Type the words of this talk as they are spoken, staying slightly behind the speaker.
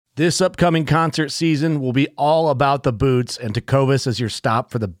This upcoming concert season will be all about the boots, and Tecovas is your stop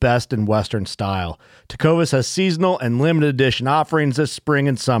for the best in Western style. Tecovas has seasonal and limited edition offerings this spring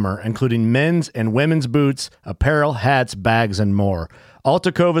and summer, including men's and women's boots, apparel, hats, bags, and more. All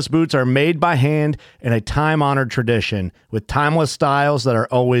Tecovas boots are made by hand in a time-honored tradition with timeless styles that are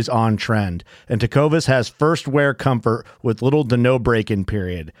always on trend. And Tecovas has first wear comfort with little to no break-in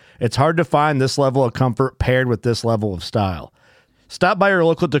period. It's hard to find this level of comfort paired with this level of style. Stop by your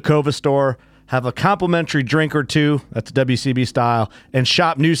local Tecovas store, have a complimentary drink or two, that's WCB style, and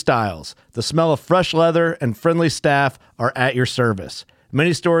shop new styles. The smell of fresh leather and friendly staff are at your service.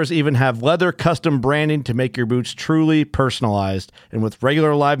 Many stores even have leather custom branding to make your boots truly personalized. And with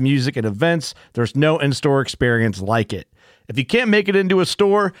regular live music and events, there's no in-store experience like it. If you can't make it into a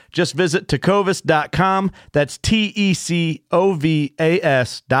store, just visit tecovas.com. That's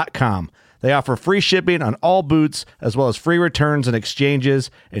TECOVAS.com. They offer free shipping on all boots, as well as free returns and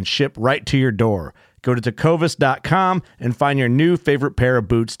exchanges, and ship right to your door. Go to tecovas.com and find your new favorite pair of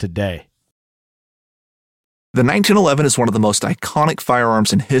boots today. The 1911 is one of the most iconic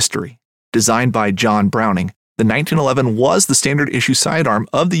firearms in history. Designed by John Browning, the 1911 was the standard issue sidearm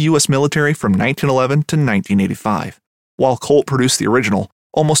of the U.S. military from 1911 to 1985. While Colt produced the original,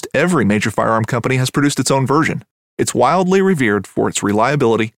 almost every major firearm company has produced its own version. It's wildly revered for its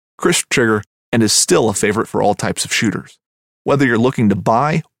reliability, crisp trigger, and is still a favorite for all types of shooters. Whether you're looking to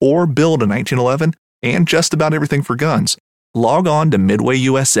buy or build a 1911 and just about everything for guns, log on to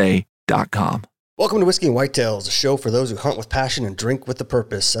midwayusa.com. Welcome to Whiskey and Whitetails, a show for those who hunt with passion and drink with a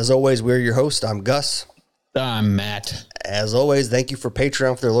purpose. As always, we're your host. I'm Gus. I'm Matt. As always, thank you for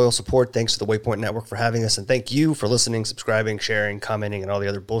Patreon for their loyal support. Thanks to the Waypoint Network for having us. And thank you for listening, subscribing, sharing, commenting, and all the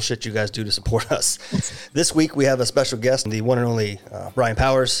other bullshit you guys do to support us. This week, we have a special guest, the one and only Brian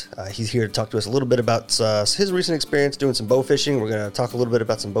Powers. He's here to talk to us a little bit about his recent experience doing some bow fishing. We're going to talk a little bit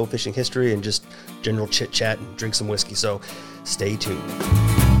about some bow fishing history and just general chit-chat and drink some whiskey. So stay tuned.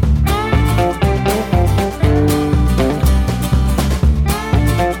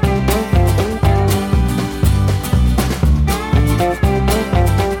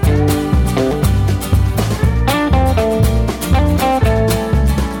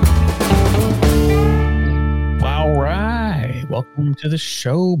 Welcome to the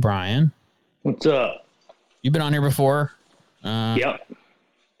show, Brian. What's up? You've been on here before. Yep.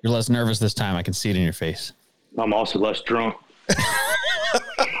 You're less nervous this time. I can see it in your face. I'm also less drunk.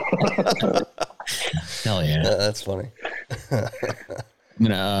 Hell yeah. That's funny. I'm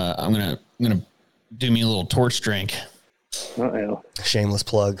gonna do me a little torch drink. Uh-oh. Shameless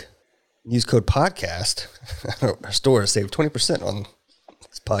plug. Use code podcast. Our store to save 20% on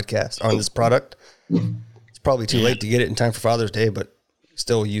this podcast, on this product. Probably too late to get it in time for Father's Day, but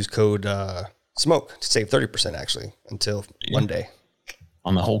still use code SMOKE to save 30% actually until Monday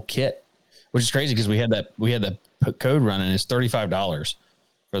on the whole kit, which is crazy because we had that code running. It's $35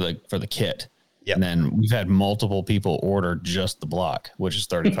 for the kit. Yep. And then we've had multiple people order just the block, which is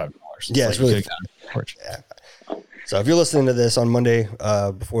 $35. Yeah, it's really yeah. So if you're listening to this on Monday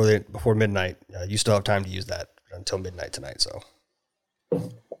before midnight, you still have time to use that until midnight tonight. So.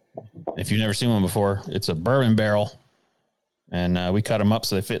 If you've never seen one before, it's a bourbon barrel, and we cut them up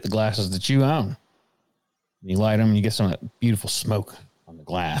so they fit the glasses that you own. You light them, and you get some of that beautiful smoke on the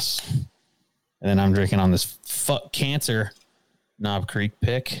glass. And then I'm drinking on this Fuck Cancer Knob Creek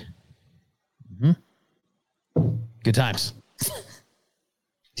pick. Mm-hmm. Good times.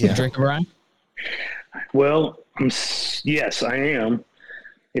 Yeah. You drinking, Brian? Well, yes, I am.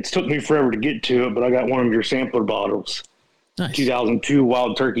 It's took me forever to get to it, but I got one of your sampler bottles. Nice. 2002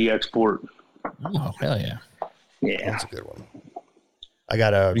 Wild Turkey Export. Oh, hell yeah. Yeah. That's a good one. I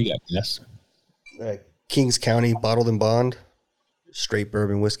got a Kings County Bottled and Bond, straight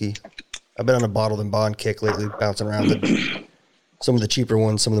bourbon whiskey. I've been on a Bottled and Bond kick lately, bouncing around some of the cheaper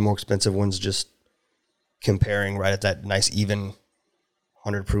ones, some of the more expensive ones, just comparing right at that nice, even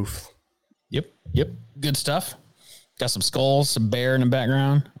 100 proof. Yep. Good stuff. Got some skulls, some bear in the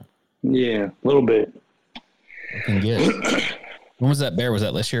background. Yeah, a little bit. Looking good. When was that bear? Was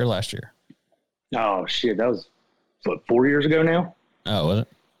that this year or last year? Oh, shit. That was, 4 years ago now? Oh, was it?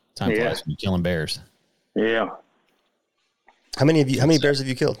 Time flies when you're killing bears. Yeah. How many bears have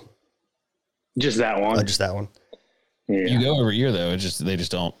you killed? Just that one. Just that one. Yeah. You go every year, though.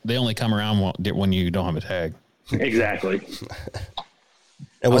 They only come around when you don't have a tag. Exactly.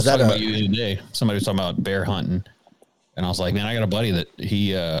 And was that talking about you the other day? Somebody was talking about bear hunting. And I was like, man, I got a buddy that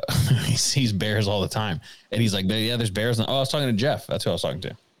he sees bears all the time. And he's like, yeah, there's bears. I was talking to Jeff. That's who I was talking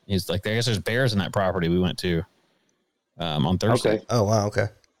to. He's like, I guess there's bears in that property we went to on Thursday. Okay. Oh, wow. Okay.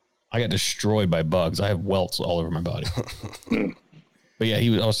 I got destroyed by bugs. I have welts all over my body. But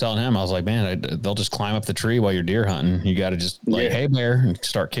yeah, I was telling him, I was like, man, they'll just climb up the tree while you're deer hunting. You got to just hey bear, and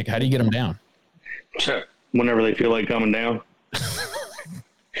start kicking. How do you get them down? Whenever they feel like coming down.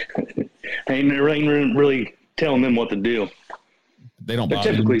 ain't really telling them what to do. They're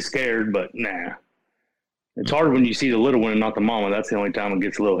typically scared, but nah. It's hard when you see the little one and not the mama. That's the only time it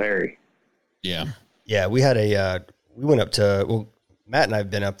gets a little hairy. Yeah. Yeah, we had we went up to, Matt and I have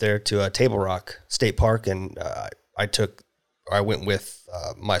been up there to Table Rock State Park, and I went with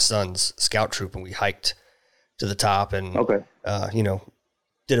my son's scout troop, and we hiked to the top and,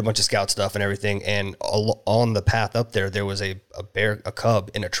 did a bunch of scout stuff and everything. And on the path up there was a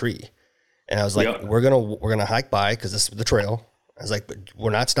cub in a tree. And I was like, we're going to hike by, cause this is the trail. I was like, but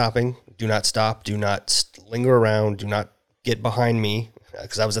we're not stopping. Do not stop. Do not linger around. Do not get behind me.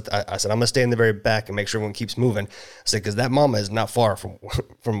 Cause I said, I'm going to stay in the very back and make sure everyone keeps moving. I said, cause that mama is not far from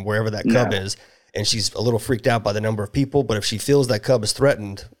wherever that cub is. And she's a little freaked out by the number of people, but if she feels that cub is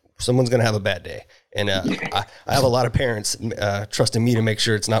threatened, someone's going to have a bad day. And I have a lot of parents trusting me to make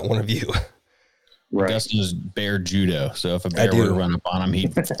sure it's not one of you. Right. Dustin is bear judo. So if a bear were to run up on him,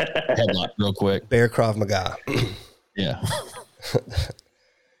 he'd headlock real quick. Bear Krav Maga. Yeah.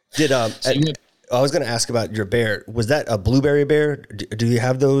 I was going to ask about your bear. Was that a blueberry bear? Do you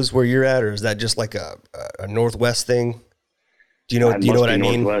have those where you're at, or is that just like a Northwest thing? Do you know what I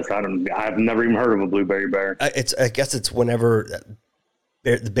mean? I've never even heard of a blueberry bear. I guess it's whenever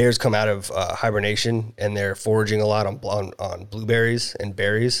the bears come out of hibernation and they're foraging a lot on blueberries and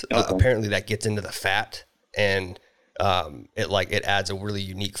berries. Okay. Apparently that gets into the fat, and it adds a really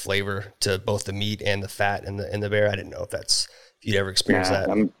unique flavor to both the meat and the fat in the bear. I didn't know if you'd ever experienced that.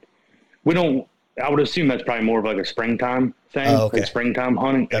 I would assume that's probably more of like a springtime thing, like springtime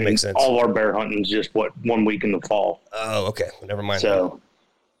hunting. That makes sense. All of our bear hunting is just 1 week in the fall. Oh, okay. Well, never mind. So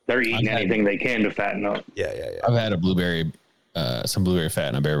they're eating anything they can to fatten up. Yeah. I've had some blueberry fat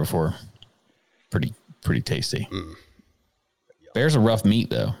in a bear before. Pretty tasty. Mm. Bear's a rough meat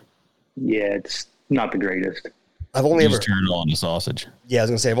though. Yeah, it's not the greatest. I've only ever turned it all into sausage. Yeah, I was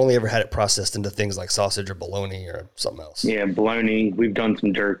gonna say I've only ever had it processed into things like sausage or bologna or something else. Yeah, bologna. We've done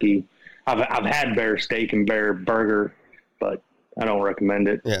some jerky. I've had bear steak and bear burger, but I don't recommend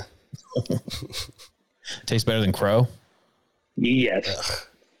it. Yeah. Tastes better than crow? Yes. Ugh.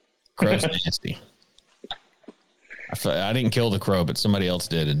 Crow's nasty. I didn't kill the crow, but somebody else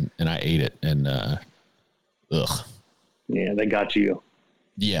did, and I ate it, and ugh. Yeah, they got you.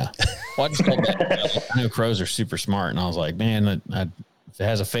 Yeah. Well, I just told that. I know crows are super smart, and I was like, man, if it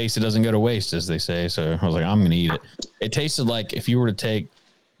has a face, it doesn't go to waste, as they say. So I was like, I'm going to eat it. It tasted like if you were to take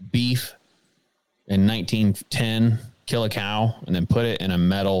beef in 1910, kill a cow, and then put it in a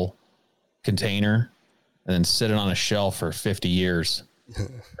metal container, and then sit it on a shelf for 50 years, or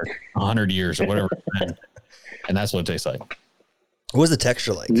 100 years, or whatever. And that's what it tastes like. What was the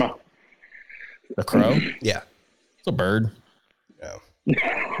texture like? The crow? Yeah. It's a bird. No.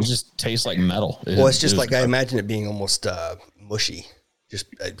 It just tastes like metal. It's just like, I imagine it being almost mushy, just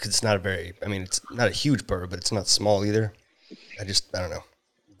because it's not it's not a huge bird, but it's not small either. I don't know.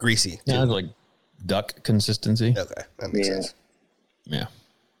 Greasy. Yeah, it's like duck consistency. Okay. That makes sense. Yeah.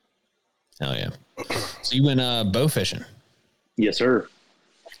 Hell yeah. So you went bow fishing? Yes, sir.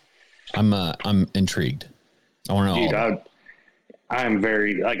 I'm intrigued. I want to know. Dude, I'm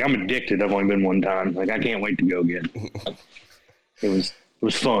very, I'm addicted. I've only been one time. I can't wait to go again. It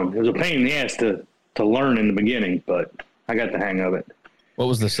was fun. It was a pain in the ass to learn in the beginning, but I got the hang of it. What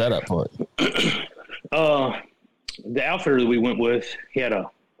was the setup for it? The outfitter that we went with, he had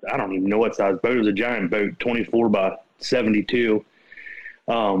I don't even know what size boat. It was a giant boat, 24 by 72.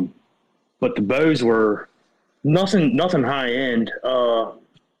 But the bows were nothing high end. I'm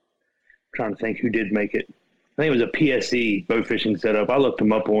trying to think who did make it. I think it was a PSE bow fishing setup. I looked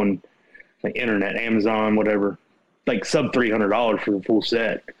them up on the internet, Amazon, whatever, like sub $300 for the full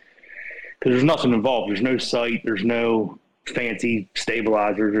set. Because there's nothing involved. There's no sight. There's no fancy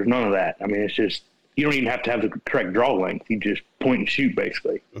stabilizers. There's none of that. I mean, it's just, you don't even have to have the correct draw length. You just point and shoot,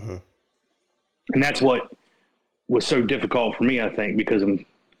 basically. Mm-hmm. And that's what was so difficult for me, I think, because I'm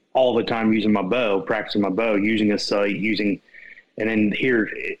all the time using my bow, practicing my bow, using a sight, and then here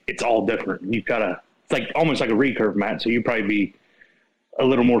it's all different. You've got to, it's like almost like a recurve, Matt. So you probably be a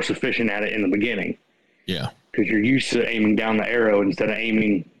little more sufficient at it in the beginning. Yeah. Because you're used to aiming down the arrow instead of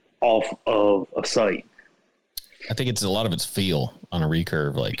aiming off of a sight. I think it's a lot of its feel on a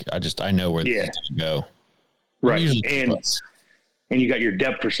recurve. Like I know where it's going to go. Right. And you got your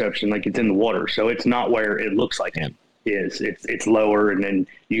depth perception, like it's in the water. So it's not where it looks like it is. It's lower, and then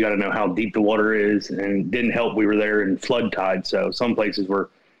you got to know how deep the water is. And it didn't help. We were there in flood tide. So some places were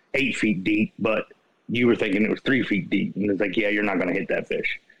 8 feet deep, but you were thinking it was 3 feet deep. And it's like, yeah, you're not going to hit that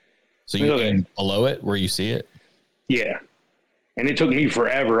fish. So you aim below it where you see it? Yeah. And it took me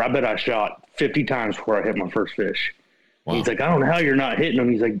forever. I bet I shot 50 times before I hit my first fish. Wow. He's like, I don't know how you're not hitting them.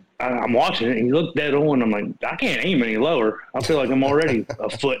 He's like, I'm watching it. And he looked dead on. I'm like, I can't aim any lower. I feel like I'm already a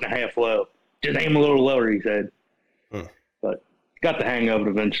foot and a half low. Just aim a little lower, he said. But got the hang of it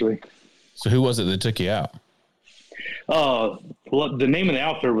eventually. So who was it that took you out? The name of the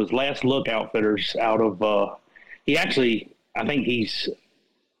outfitter was Last Look Outfitters out of, he actually, I think he's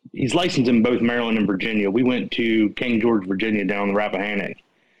licensed in both Maryland and Virginia. We went to King George, Virginia down the Rappahannock.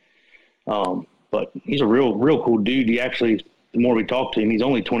 But he's a real cool dude. He actually, the more we talk to him, he's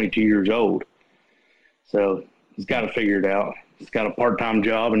only 22 years old. So he's got to figure it out. He's got a part-time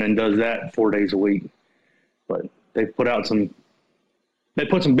job and then does that 4 days a week. But they put some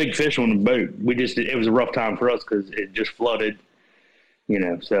big fish on the boat. It was a rough time for us because it just flooded,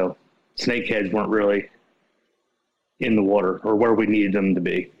 so snakeheads weren't really in the water or where we needed them to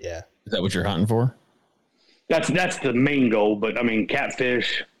be. Yeah. Is that what you're hunting for? That's the main goal. But I mean,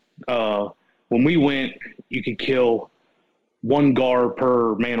 catfish, when we went, you could kill 1 gar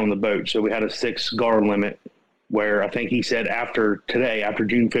per man on the boat. So we had a 6 gar limit where I think he said after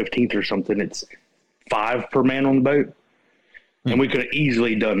June 15th or something, it's 5 per man on the boat. And we could have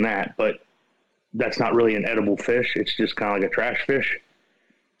easily done that, but that's not really an edible fish. It's just kind of like a trash fish.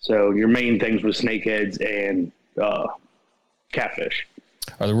 So your main things was snakeheads and catfish.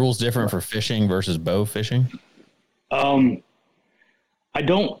 Are the rules different for fishing versus bow fishing? I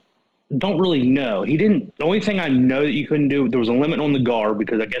don't really know. The only thing I know that you couldn't do, there was a limit on the gar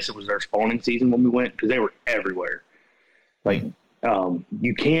because I guess it was their spawning season when we went because they were everywhere. Like,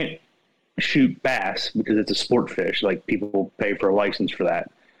 you can't shoot bass because it's a sport fish. Like, people pay for a license for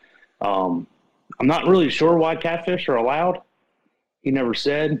that. I'm not really sure why catfish are allowed. He never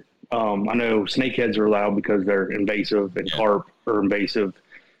said. I know snakeheads are allowed because they're invasive and carp are invasive.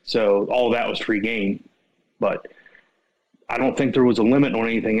 So all that was free game. But I don't think there was a limit on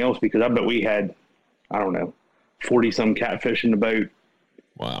anything else because I bet we had, 40-some catfish in the boat.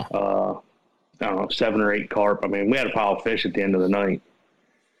 Wow. 7 or 8 carp. I mean, we had a pile of fish at the end of the night.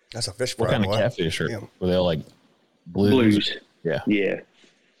 That's a fish fry. What kind of catfish were they all like blues? Yeah. Yeah.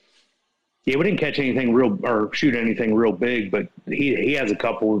 Yeah, we didn't catch anything real or shoot anything real big, but he has a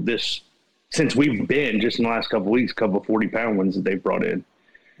couple of this since we've been just in the last couple of weeks, a couple of 40-pound ones that they've brought in.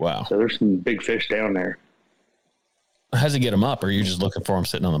 Wow. So there's some big fish down there. How's it get them up? Or are you just looking for them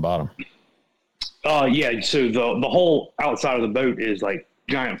sitting on the bottom? Yeah. So the whole outside of the boat is like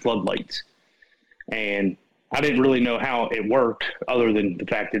giant floodlights. And I didn't really know how it worked other than the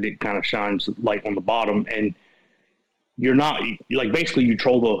fact that it kind of shines light on the bottom. And you're not like, basically you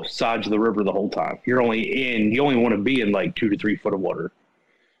troll the sides of the river the whole time. You only want to be in like 2 to 3 foot of water.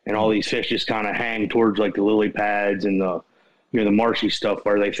 And all these fish just kind of hang towards like the lily pads and the marshy stuff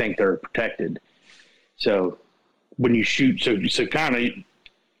where they think they're protected. So when you shoot, so kind of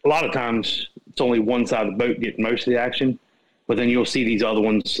a lot of times it's only one side of the boat getting most of the action, but then you'll see these other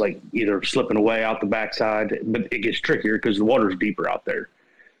ones like either slipping away out the backside, but it gets trickier because the water's deeper out there.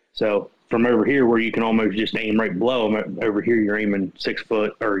 So from over here where you can almost just aim right below them, over here you're aiming 6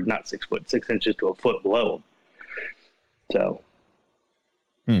 foot or not 6 foot, 6 inches to a foot below them. So,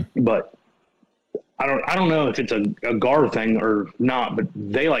 but I don't know if it's a gar thing or not, but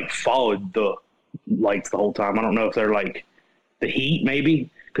they like followed the lights the whole time. I don't know if they're like the heat maybe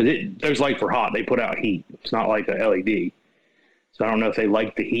because those lights were hot. They put out heat. It's not like a LED. So I don't know if they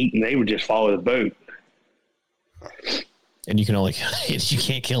like the heat and they would just follow the boat. And you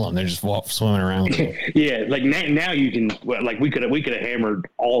can't kill them. They're just swimming around. Yeah. Like now you can, like we could have hammered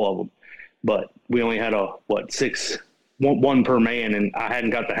all of them, but we only had one per man, and I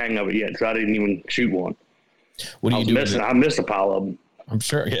hadn't got the hang of it yet. So I didn't even shoot one. What do you do? I missed a pile of them. I'm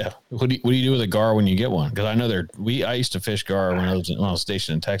sure. Yeah. What do you do with a gar when you get one? Cause I know I used to fish gar when I was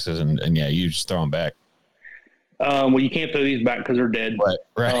stationed in Texas and yeah, you just throw them back. Well, you can't throw these back because they're dead.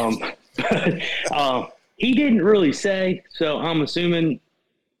 Right. He didn't really say, so I'm assuming.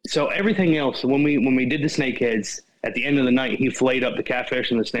 So everything else, when we did the snakeheads at the end of the night, he filleted up the catfish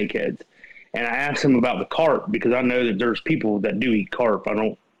and the snakeheads, and I asked him about the carp because I know that there's people that do eat carp. I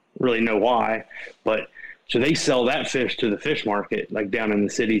don't really know why, but so they sell that fish to the fish market, like down in the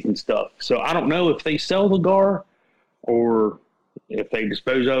cities and stuff. So I don't know if they sell the gar or if they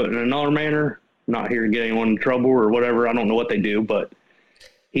dispose of it in another manner. Not here to get anyone in trouble or whatever. I don't know what they do, but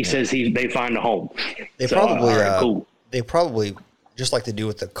he says they find a home. They probably just like they do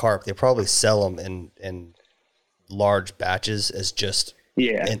with the carp. They probably sell them in large batches as just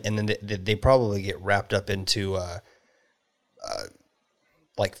and then they probably get wrapped up into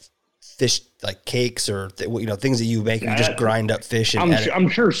like fish like cakes or things that you make. You just grind up fish. And I'm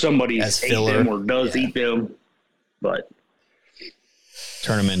sure somebody as ate filler. them or does eat them, but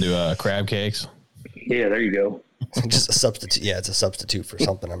turn them into crab cakes. Yeah, there you go. Just a substitute. Yeah, it's a substitute for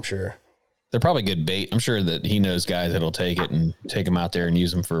something, I'm sure. They're probably good bait. I'm sure that he knows guys that'll take it and take them out there and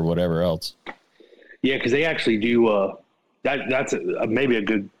use them for whatever else. Yeah, because they actually do. That's maybe a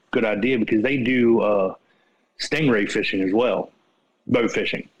good idea because they do stingray fishing as well, bow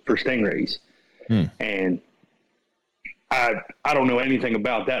fishing for stingrays. And I don't know anything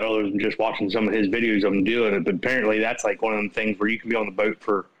about that other than just watching some of his videos of him doing it. But apparently, that's like one of them things where you can be on the boat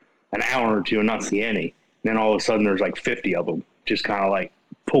for an hour or two and not see any. And then all of a sudden, there's like 50 of them just kind of like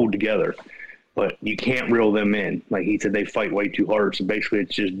pulled together. But you can't reel them in. Like he said, they fight way too hard. So basically,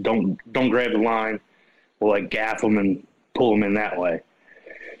 it's just don't grab the line. We'll like gaff them and pull them in that way.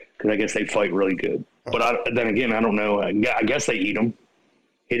 Because I guess they fight really good. But then again, I don't know. I guess they eat them.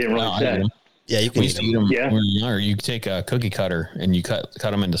 He didn't really say. Yeah, you can eat them. Yeah. Or you take a cookie cutter and you cut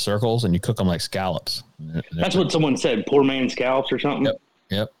them into circles and you cook them like scallops. That's what someone said. Poor man's scallops or something. Yep.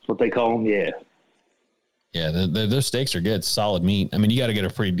 That's what they call them. Yeah. Yeah, those steaks are good, solid meat. I mean, you got to get a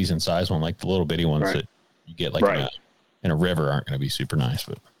pretty decent size one, like the little bitty ones that you get like in a river aren't going to be super nice,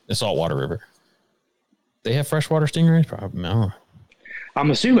 but a saltwater river. They have freshwater stingrays? Probably no.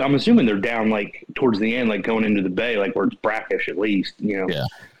 I'm assuming they're down like towards the end, like going into the bay, like where it's brackish at least. Yeah.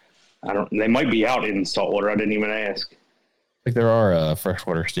 They might be out in saltwater. I didn't even ask. I think there are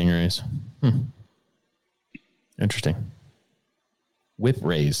freshwater stingrays. Interesting. Whip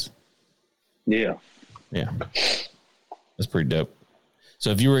rays. Yeah. Yeah. That's pretty dope. So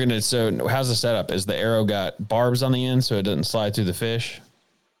if you were how's the setup? Is the arrow got barbs on the end so it doesn't slide through the fish?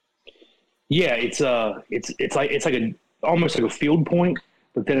 Yeah, it's like almost like a field point,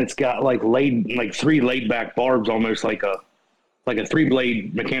 but then it's got like three laid back barbs, almost like a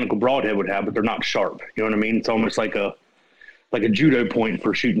 3-blade mechanical broadhead would have, but they're not sharp. You know what I mean? It's almost like a judo point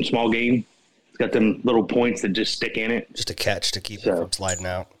for shooting small game. It's got them little points that just stick in it. Just a catch to keep it from sliding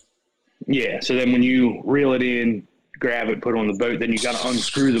out. Yeah. So then when you reel it in, grab it, put it on the boat, then you got to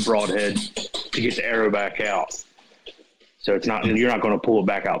unscrew the broadhead to get the arrow back out. So you're not going to pull it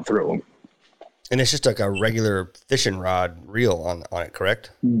back out through them. And it's just like a regular fishing rod reel on it, correct?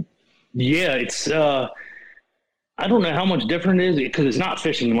 Yeah. It's, I don't know how much different it is because it's not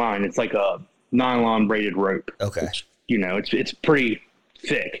fishing line. It's like a nylon braided rope. Okay. Which, it's pretty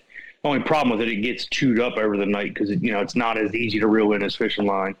thick. The only problem with it gets chewed up over the night because, it's not as easy to reel in as fishing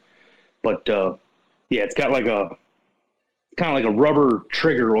line. But, it's got kind of like a rubber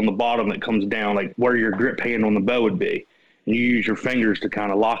trigger on the bottom that comes down, like where your grip hand on the bow would be. And you use your fingers to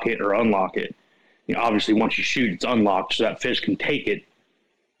kind of lock it or unlock it. Obviously, once you shoot, it's unlocked so that fish can take it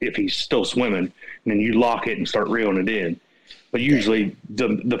if he's still swimming. And then you lock it and start reeling it in. But usually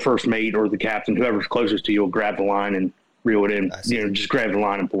the first mate or the captain, whoever's closest to you, will grab the line and reel it in. Just grab the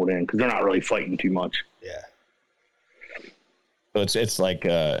line and pull it in because they're not really fighting too much. Yeah. So it's like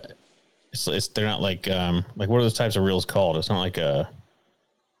they're not like what are those types of reels called? It's not like a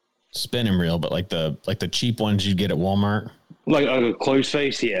spinning reel, but like the cheap ones you get at Walmart. Like a closed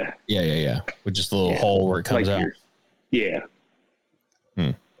face, yeah. Yeah. With just a little hole where it comes out. Yeah.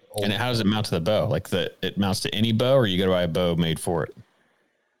 And how does it mount to the bow? Like it mounts to any bow, or you got to buy a bow made for it?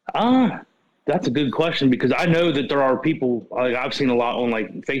 That's a good question because I know that there are people, like I've seen a lot on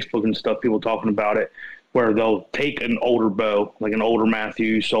like Facebook and stuff, people talking about it, where they'll take an older bow, like an older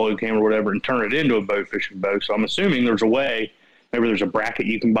Matthews, solo cam or whatever, and turn it into a bow fishing bow. So I'm assuming there's a way, maybe there's a bracket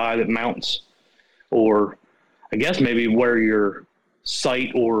you can buy that mounts, or I guess maybe where your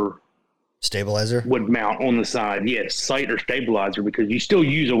sight or stabilizer would mount on the side. Yes, sight or stabilizer, because you still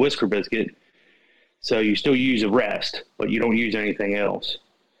use a whisker biscuit. So you still use a rest, but you don't use anything else.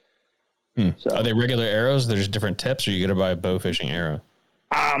 So are they regular arrows? There's different tips, or you got to buy a bow fishing arrow?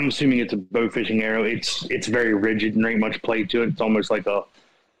 I'm assuming it's a bow fishing arrow. It's very rigid and there ain't much play to it. It's almost like a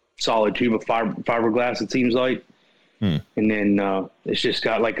solid tube of fiberglass, it seems like. And then it's just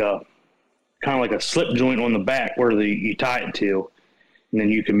got like a kind of like a slip joint on the back where you tie it to, and then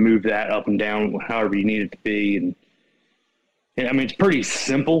you can move that up and down however you need it to be. And I mean, it's pretty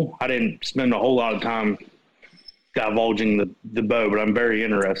simple. I didn't spend a whole lot of time divulging the bow, but I'm very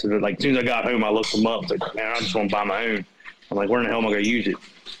interested. Like as soon as I got home, I looked them up. Like, man, I just want to buy my own. I'm like, where in the hell am I going to use it?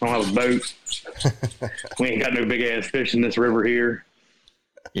 I don't have a boat. We ain't got no big ass fish in this river here.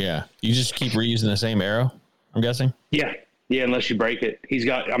 Yeah. You just keep reusing the same arrow, I'm guessing? Yeah. Yeah, unless you break it. He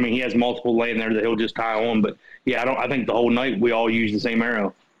has multiple laying there that he'll just tie on. But yeah, I think the whole night we all use the same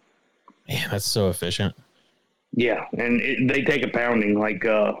arrow. Man, that's so efficient. Yeah, and they take a pounding. Like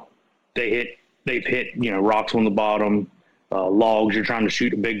they've hit rocks on the bottom, logs. You're trying to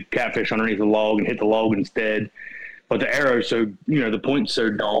shoot a big catfish underneath the log and hit the log instead. But the arrow's so, the point's so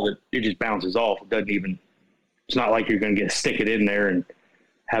dull that it just bounces off. It doesn't even, it's not like you're going to stick it in there and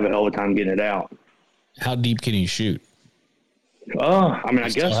have a hell of a time getting it out. How deep can you shoot? I mean, I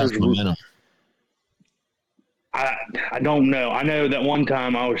guess there's momentum. I don't know. I know that one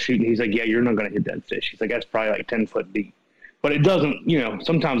time I was shooting, he's like, yeah, you're not going to hit that fish. He's like, that's probably like 10 foot deep. But it doesn't,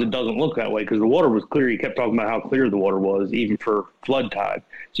 sometimes it doesn't look that way because the water was clear. He kept talking about how clear the water was, even for flood tide.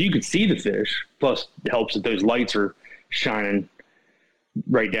 So you could see the fish. Plus, it helps that those lights are shining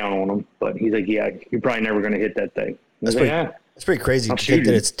right down on them. But he's like, yeah, you're probably never going to hit that thing. That's pretty crazy to think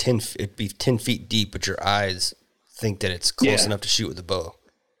that it'd be 10 feet deep, but your eyes think that it's close enough to shoot with a bow.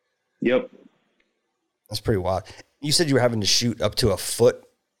 Yep. That's pretty wild. You said you were having to shoot up to a foot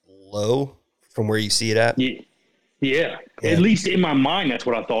low from where you see it at? Yeah. At least in my mind, that's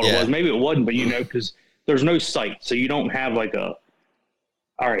what I thought it was. Maybe it wasn't, but because there's no sight. So you don't have like all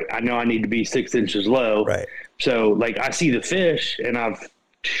right, I know I need to be 6 inches low. Right. So like I see the fish and I've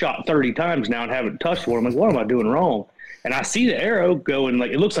shot 30 times now and haven't touched one. I'm like, what am I doing wrong? And I see the arrow going,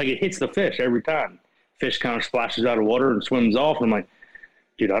 like, it looks like it hits the fish every time. Fish kind of splashes out of water and swims off. And I'm like,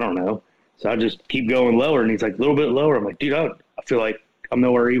 dude, I don't know. So I just keep going lower. And he's like, a little bit lower. I'm like, dude, I feel like I'm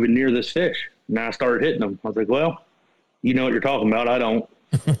nowhere even near this fish. And then I started hitting them. I was like, well, you know what you're talking about. I don't.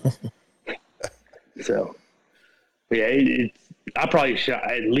 So, yeah, I probably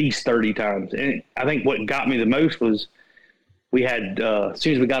shot at least 30 times. And I think what got me the most was we had, as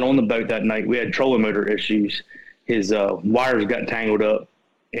soon as we got on the boat that night, we had trolling motor issues. His wires got tangled up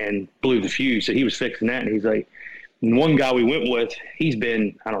and blew the fuse. So he was fixing that. And he's like, and one guy we went with, he's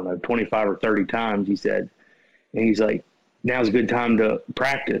been, 25 or 30 times, he said. And he's like, now's a good time to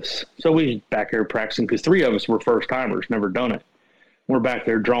practice. So we back there practicing because 3 of us were first timers, never done it. We're back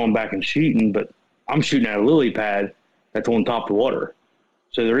there drawing back and shooting, but I'm shooting at a lily pad that's on top of the water.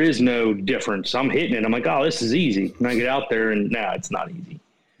 So there is no difference. I'm hitting it. I'm like, oh, this is easy. And I get out there and it's not easy.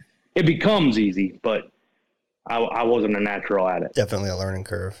 It becomes easy, but I wasn't a natural at it. Definitely a learning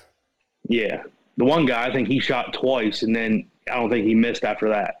curve. Yeah. The one guy, I think he shot twice, and then I don't think he missed after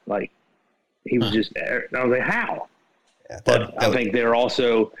that. Like, he was just there. I was like, how? Yeah, but I think they're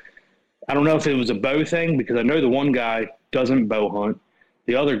also, I don't know if it was a bow thing, because I know the one guy doesn't bow hunt.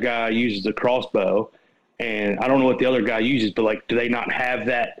 The other guy uses a crossbow, and I don't know what the other guy uses, but, like, do they not have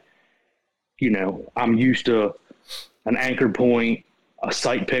that, I'm used to an anchor point, a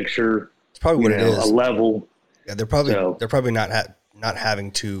sight picture, it's probably what it is. A level. Yeah, they're probably not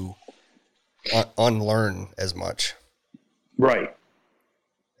having to unlearn as much. Right.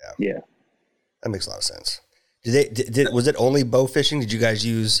 Yeah. That makes a lot of sense. Was it only bow fishing? Did you guys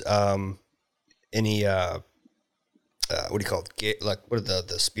use any what do you call it? Like, what are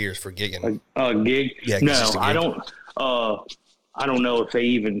the spears for gigging? Gig? Yeah. No, I don't. I don't know if they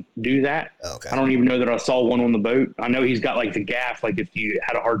even do that. Okay. I don't even know that I saw one on the boat. I know he's got like the gaff. Like if you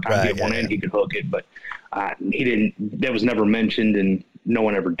had a hard time getting one in, he could hook it, but he didn't. That was never mentioned, and no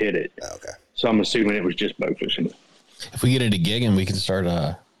one ever did it. Okay. So I'm assuming it was just bow fishing. If we get into gigging, we can start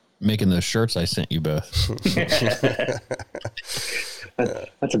making those shirts I sent you both.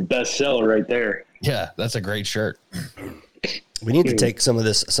 That's a bestseller right there. Yeah, that's a great shirt. We need to take some of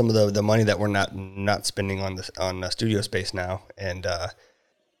the money that we're not spending on studio space now, and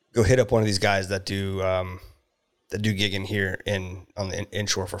go hit up one of these guys that do gigging here on the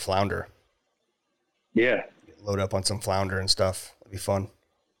inshore for flounder. Yeah, load up on some flounder and stuff. It'd be fun.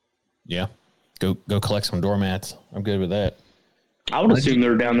 Yeah, go collect some doormats. I'm good with that. I would assume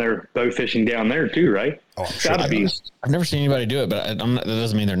they're down there bow fishing down there too, right? Oh, I'm sure. I've never seen anybody do it, but that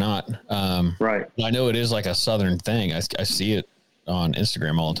doesn't mean they're not. Right. I know it is like a southern thing. I see it on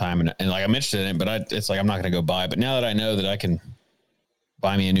Instagram all the time, and like I'm interested in it, but it's like I'm not going to go buy. But now that I know that I can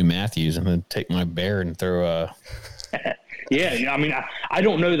buy me a new Matthews, I'm going to take my bear and throw a. Yeah, I mean, I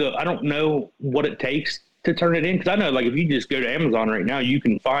don't know what it takes to turn it in, because I know, like, if you just go to Amazon right now, you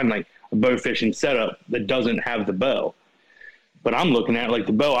can find like a bow fishing setup that doesn't have the bow. But I'm looking at, like,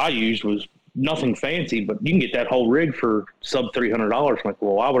 the bow I used was nothing fancy, but you can get that whole rig for sub $300. I'm like,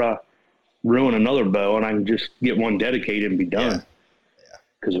 well, why would I ruin another bow, and I can just get one dedicated and be done?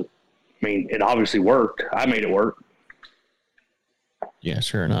 Because, I mean, it obviously worked. I made it work. Yeah,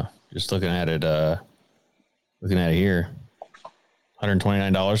 sure enough. Just looking at it here,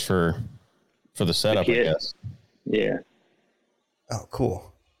 $129 for the setup, I guess. Yeah. Oh,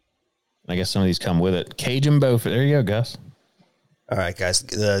 cool. I guess some of these come with it. Cajun bow. There you go, Gus. All right, guys.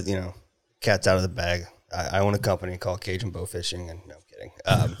 Cat's out of the bag. I own a company called Cajun Bowfishing, and no, I'm kidding.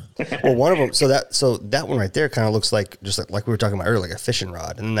 Well, one of them. So that one right there kind of looks like just like we were talking about earlier, like a fishing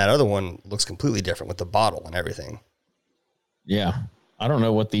rod, and then that other one looks completely different with the bottle and everything. Yeah. I don't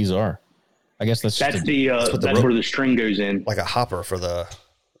know what these are. I guess that's where the string goes in. Like a hopper for the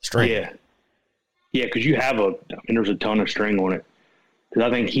string. Yeah. Yeah, because there's a ton of string on it. Because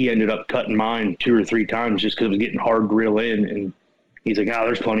I think he ended up cutting mine 2 or 3 times just because it was getting hard to reel in. And he's like,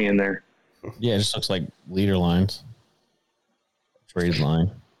 there's plenty in there. Yeah, it just looks like leader lines. Braided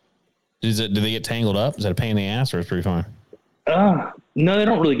line. Do they get tangled up? Is that a pain in the ass or it's pretty fine? No, they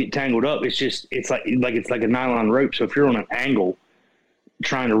don't really get tangled up. It's like a nylon rope. So if you're on an angle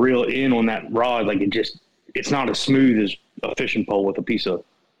trying to reel it in on that rod, like it's not as smooth as a fishing pole with a piece of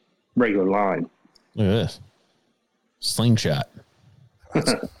regular line. Look at this. Slingshot.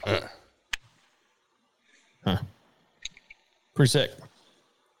 Huh. Pretty sick.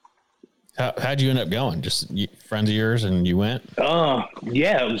 How'd you end up going? Just friends of yours and you went?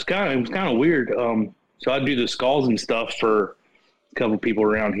 Yeah, it was kind of weird. So I do the skulls and stuff for a couple people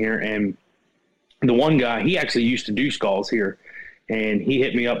around here, and the one guy, he actually used to do skulls here, and he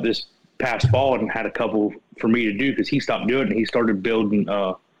hit me up this past fall and had a couple for me to do because he stopped doing it and he started building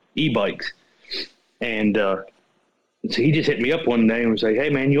e-bikes. And so he just hit me up one day and was like, "Hey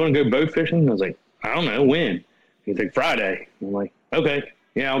man, you want to go boat fishing?" I was like, "I don't know, when?" He's like, "Friday." I'm like, "Okay,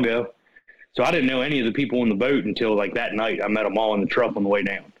 yeah, I'll go." So I didn't know any of the people on the boat until like that night. I met them all in the truck on the way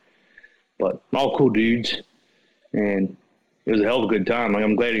down, but all cool dudes, and it was a hell of a good time. Like,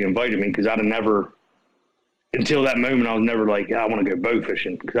 I'm glad he invited me because I'd have never, until that moment, I was never like, I want to go boat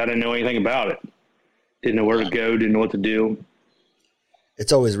fishing because I didn't know anything about it. Didn't know where to go. Didn't know what to do.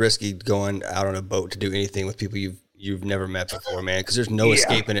 It's always risky going out on a boat to do anything with people you've never met before, man, because there's no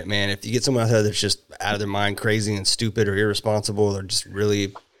escaping it, man. If you get someone out there that's just out of their mind, crazy and stupid or irresponsible or just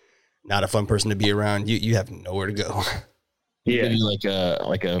really not a fun person to be around, you have nowhere to go. Yeah. Maybe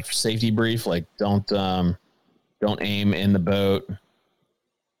like a safety brief, like don't aim in the boat.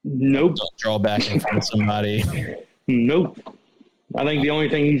 Nope. Don't draw back in front of somebody. Nope. I think the only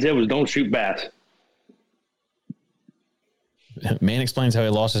thing he said was don't shoot bass. Man explains how he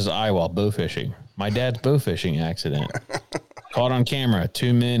lost his eye while bow fishing. My dad's bow fishing accident. Caught on camera.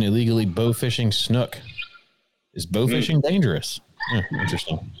 2 men illegally bow fishing snook. Is bow fishing dangerous?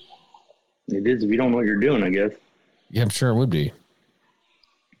 Interesting. It is if you don't know what you're doing, I guess. Yeah, I'm sure it would be.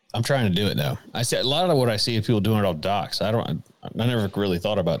 I'm trying to do it though. I see a lot of what I see is people doing it off docks. I never really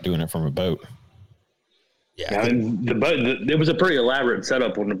thought about doing it from a boat. Yeah, the boat. It was a pretty elaborate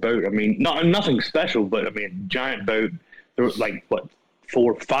setup on the boat. I mean, nothing special, but I mean, giant boat. There was like 4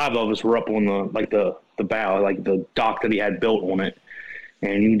 or 5 of us were up on the bow, like the dock that he had built on it,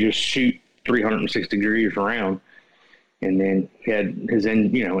 and you just shoot 360 degrees around. And then he had his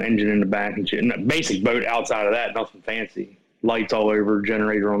engine in the back and shit. And a basic boat outside of that, nothing fancy. Lights all over,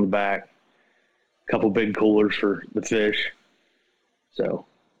 generator on the back, a couple big coolers for the fish. So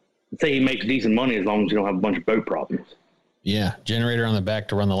I'd say he makes decent money as long as you don't have a bunch of boat problems. Yeah, generator on the back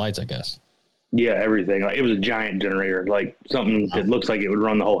to run the lights, I guess. Yeah, everything. Like, it was a giant generator, like something that looks like it would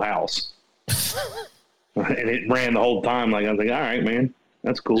run the whole house. And it ran the whole time. Like, I was like, all right, man,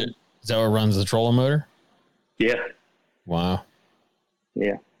 that's cool. Is that what runs the trolling motor? Yeah. Wow.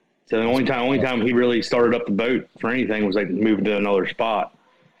 Yeah. So the only time he really started up the boat for anything was like moving to another spot.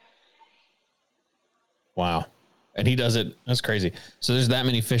 Wow. And he does it. That's crazy. So there's that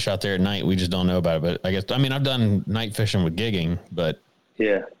many fish out there at night. We just don't know about it. But I've done night fishing with gigging, but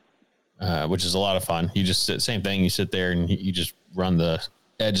yeah, which is a lot of fun. You just same thing. You sit there and you just run the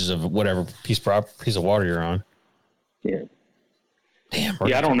edges of whatever piece of water you're on. Yeah. Damn.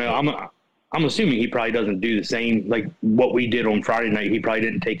 Yeah. I don't know. I'm assuming he probably doesn't do the same, like what we did on Friday night. He probably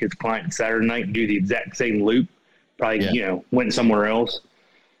didn't take his client Saturday night and do the exact same loop. Probably, went somewhere else.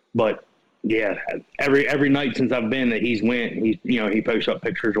 But yeah, every night since I've been that he's went, he posts up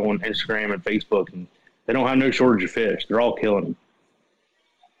pictures on Instagram and Facebook, and they don't have no shortage of fish. They're all killing them.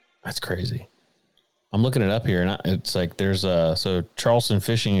 That's crazy. I'm looking it up here, and it's like there's so Charleston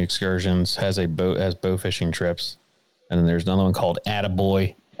Fishing Excursions has bow fishing trips, and then there's another one called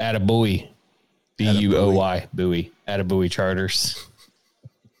Attaboy, Buoy, Attaboy Charters.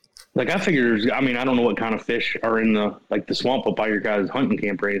 Like, I figured, I don't know what kind of fish are in the swamp up by your guys' hunting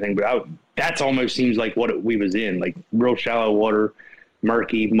camp or anything, but that's almost seems like what we was in, like real shallow water,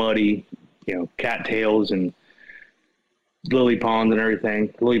 murky, muddy, cattails and lily ponds and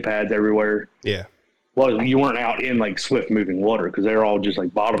everything, lily pads everywhere. Yeah. Well, you weren't out in like swift moving water because they're all just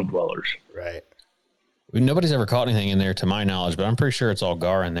like bottom dwellers. Right. Nobody's ever caught anything in there to my knowledge, but I'm pretty sure it's all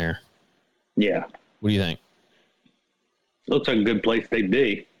gar in there. Yeah. What do you think? Looks like a good place they'd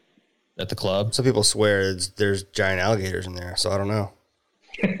be. At the club? Some people swear there's giant alligators in there, so I don't know.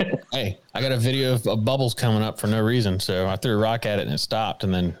 Hey, I got a video of bubbles coming up for no reason, so I threw a rock at it and it stopped,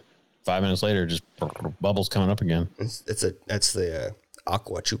 and then 5 minutes later, just bubbles coming up again. That's the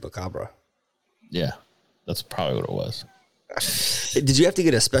aqua chupacabra. Yeah, that's probably what it was. Did you have to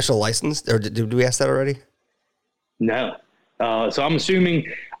get a special license, or did we ask that already? No. So I'm assuming,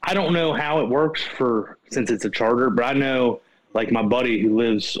 I don't know how it works since it's a charter, but I know like my buddy who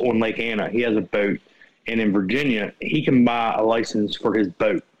lives on Lake Anna, he has a boat, and in Virginia, he can buy a license for his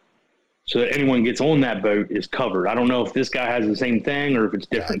boat. So that anyone gets on that boat is covered. I don't know if this guy has the same thing or if it's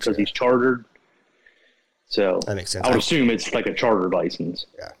different because he's chartered. So that makes sense. I would assume it's like a chartered license.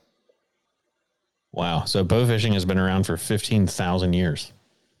 Yeah. Wow. So bow fishing has been around for 15,000 years.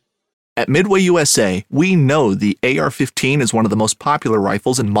 At Midway USA, we know the AR-15 is one of the most popular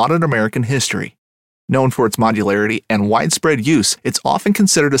rifles in modern American history. Known for its modularity and widespread use, it's often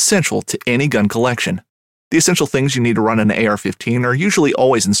considered essential to any gun collection. The essential things you need to run an AR-15 are usually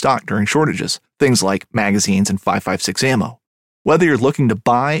always in stock during shortages, things like magazines and 5.56 ammo. Whether you're looking to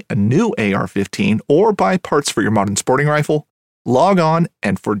buy a new AR-15 or buy parts for your modern sporting rifle, log on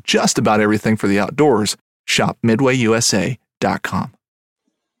and for just about everything for the outdoors, shop MidwayUSA.com.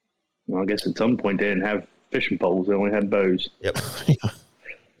 Well, I guess at some point they didn't have fishing poles. They only had bows. Yep.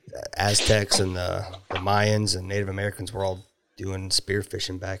 Aztecs and the Mayans and Native Americans were all doing spear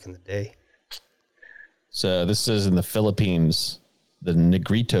fishing back in the day. So this is in the Philippines, the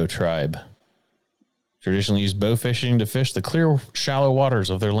Negrito tribe traditionally used bow fishing to fish the clear, shallow waters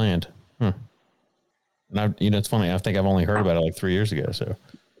of their land. And it's funny. I think I've only heard about it like 3 years ago. So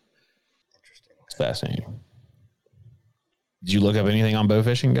interesting. It's fascinating. Did you look up anything on bow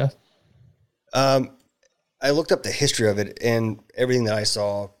fishing, Gus? I looked up the history of it, and everything that I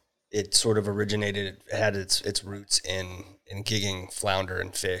saw, it sort of originated. It had its roots in gigging flounder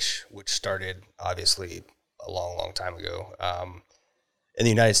and fish, which started obviously a long, long time ago. In the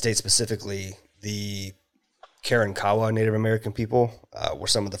United States specifically, the Karankawa Native American people were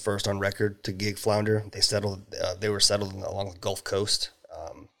some of the first on record to gig flounder. They were settled along the Gulf Coast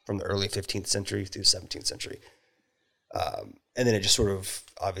from the early 15th century through 17th century. And then it just sort of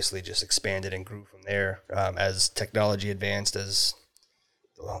obviously just expanded and grew from there as technology advanced, as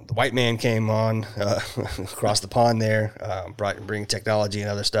the white man came on across the pond there, bringing technology and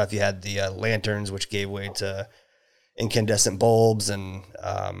other stuff. You had the lanterns, which gave way to incandescent bulbs and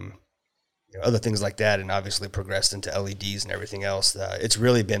other things like that, and obviously progressed into LEDs and everything else. It's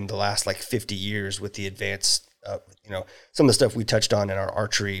really been the last like 50 years with the advanced, some of the stuff we touched on in our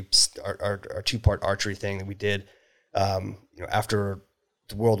archery, our two-part archery thing that we did. After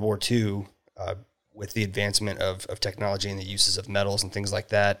the World War II, with the advancement of technology and the uses of metals and things like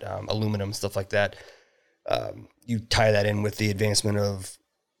that, aluminum, stuff like that, you tie that in with the advancement of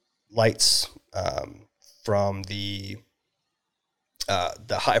lights from the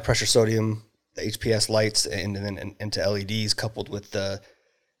high pressure sodium, the HPS lights, and then into LEDs, coupled with the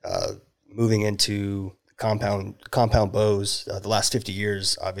moving into compound bows. The last 50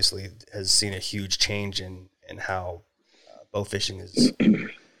 years obviously has seen a huge change in how bow fishing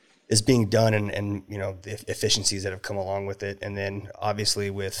is being done, and the efficiencies that have come along with it. And then obviously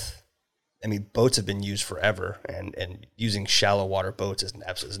boats have been used forever, and using shallow water boats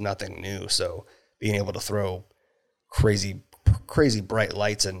is nothing new. So being able to throw crazy bright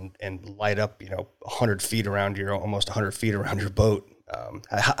lights and light up 100 feet around almost 100 feet around your boat.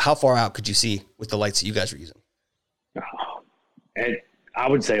 How far out could you see with the lights that you guys were using? I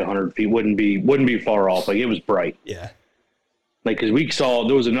would say 100 feet wouldn't be far off. Like, it was bright. Yeah. Like, because we saw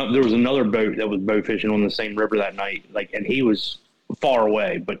there was another boat that was bow fishing on the same river that night. Like, and he was far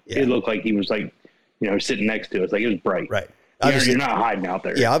away, but it looked like he was like, sitting next to us. Like, it was bright. Right. You're not hiding out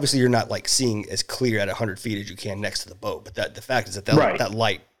there. Yeah. Obviously, you're not like seeing as clear at 100 feet as you can next to the boat. But the fact is that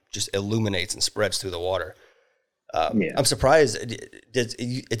light just illuminates and spreads through the water. I'm surprised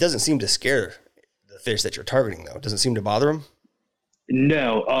it doesn't seem to scare the fish that you're targeting, though. It doesn't seem to bother them.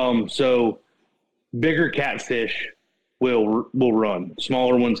 No. So bigger catfish will run.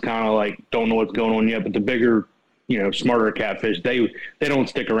 Smaller ones kind of like don't know what's going on yet, but the bigger, smarter catfish, they don't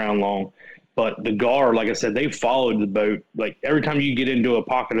stick around long. But the gar, like I said, they followed the boat. Like, every time you get into a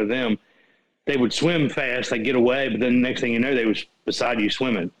pocket of them, they would swim fast, like get away, but then the next thing you know, they was beside you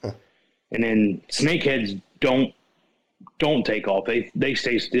swimming. Huh. And then snakeheads don't take off. They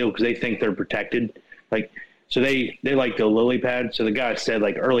stay still because they think they're protected. Like, so they like the lily pad. So the guy said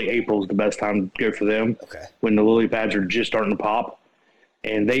like early April is the best time to go for them. Okay. When the lily pads are just starting to pop,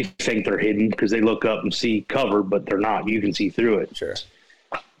 and they think they're hidden because they look up and see cover, but they're not. You can see through it. Sure.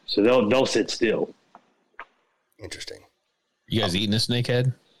 So they'll sit still. Interesting. You guys eating a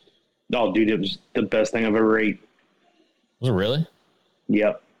snakehead? Oh, dude, it was the best thing I've ever ate. Was it really?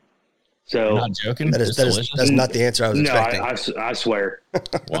 Yep. So You're not joking. That's not the answer I was expecting. I swear.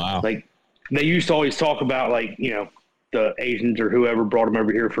 Wow. Like they used to always talk about like, you know, the Asians or whoever brought them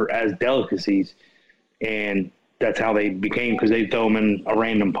over here as delicacies. And that's how they became, because they throw them in a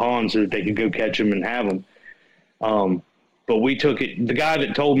random pond so that they could go catch them and have them. But we took it. The guy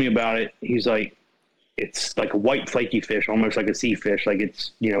that told me about it, he's like, it's like a white flaky fish, almost like a sea fish. Like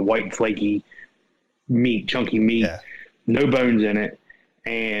it's, you know, white flaky meat, chunky meat, no bones in it.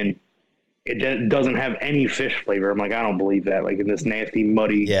 And it doesn't have any fish flavor. I'm like, I don't believe that. Like in this nasty,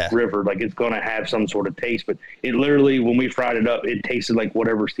 muddy river, like it's going to have some sort of taste. But it literally, when we fried it up, it tasted like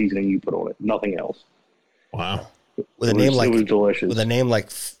whatever seasoning you put on it. Nothing else. Wow. With a name like, it was delicious. With a name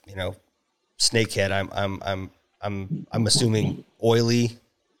like, you know, snakehead, I'm assuming oily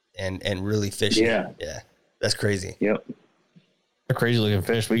and really fishy. Yeah. That's crazy. Yep. They're crazy looking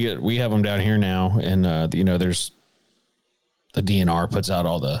fish. We have them down here now, and you know, there's the DNR puts out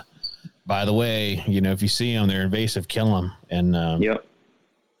all the. By the way, you know, if you see them, they're invasive. Kill them, and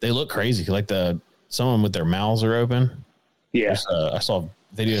they look crazy. Like some of them with their mouths are open. Yeah, I saw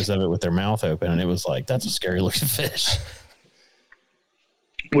videos of it with their mouth open, and it was like, that's a scary looking fish.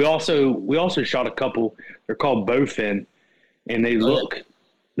 We also shot a couple. They're called bowfin, and they look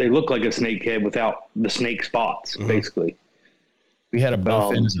like a snakehead without the snake spots, basically. We had a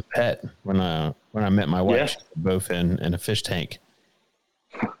bowfin as a pet when I met my wife. A bowfin in a fish tank.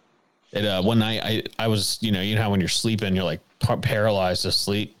 One night I was, you know how when you're sleeping, you're like paralyzed to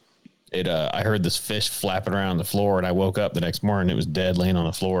sleep. I heard this fish flapping around the floor, and I woke up the next morning. It was dead, laying on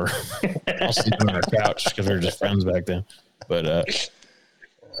the floor. I was sleeping on our couch because we were just friends back then. But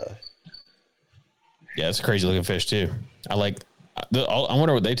yeah, it's a crazy looking fish too. I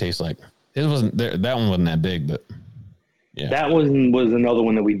wonder what they taste like. It wasn't there. That one wasn't that big, but yeah, that was another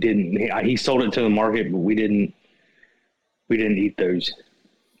one that we didn't. He sold it to the market, but we didn't eat those.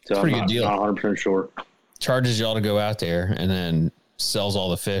 So pretty good deal. I'm not 100% sure. Charges y'all to go out there and then sells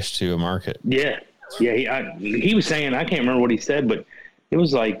all the fish to a market. Yeah. He was saying, I can't remember what he said, but it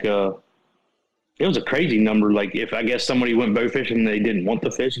was like it was a crazy number. Like if I guess somebody went bow fishing and they didn't want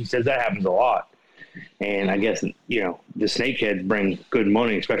the fish, he says that happens a lot. And I guess, you know, the snakeheads bring good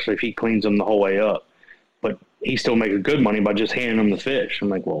money, especially if he cleans them the whole way up. But he still makes good money by just handing them the fish. I'm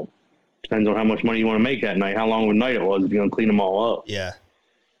like, well, depends on how much money you want to make that night, how long of a night it was, if you're going to clean them all up. Yeah.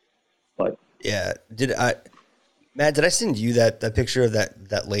 But yeah, Matt, did I send you that picture of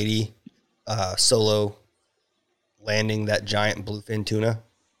that lady solo landing that giant bluefin tuna?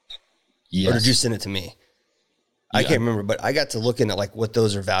 Yes. Or did you send it to me? Yeah. I can't remember, but I got to looking at like what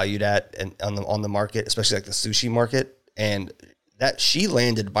those are valued at and on the market, especially like the sushi market, and that she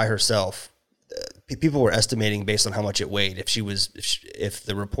landed by herself. People were estimating based on how much it weighed. If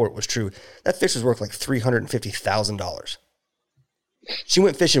the report was true, that fish was worth like $350,000. She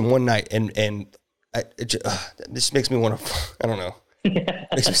went fishing one night, and this makes me want to. I don't know.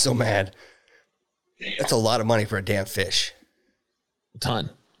 Makes me so mad. That's a lot of money for a damn fish. A ton,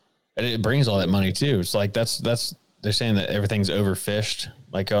 and it brings all that money too. It's like that's they're saying that everything's overfished,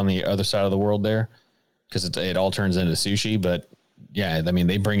 like on the other side of the world there, because it all turns into sushi. But yeah, I mean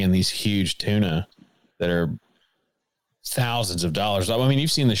they bring in these huge tuna that are thousands of dollars. I mean,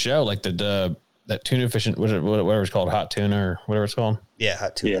 you've seen the show, like that tuna fishing, whatever it's called, hot tuna or whatever it's called. Yeah,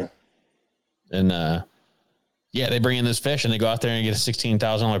 hot tuna. Yeah. And they bring in this fish and they go out there and get a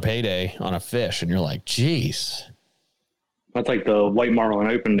 $16,000 payday on a fish, and you're like, geez. That's like the White Marlin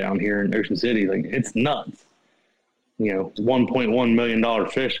Open down here in Ocean City. Like it's nuts. You know, $1.1 million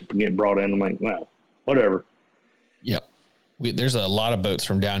fish get brought in. I'm like, wow, whatever. Yeah. There's a lot of boats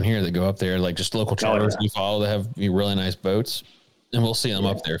from down here that go up there, like just local charters we follow that have really nice boats. And we'll see them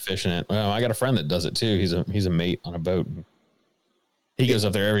up there fishing it. Well, I got a friend that does it too. He's a mate on a boat. He goes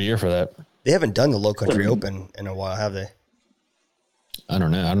up there every year for that. They haven't done the Low Country Open in a while, have they? I don't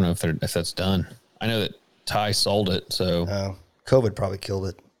know. I don't know if that's done. I know that Ty sold it, so COVID probably killed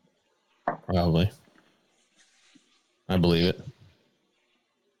it. Probably. I believe it.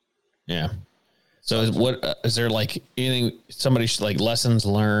 Yeah. So is there like anything somebody should, like lessons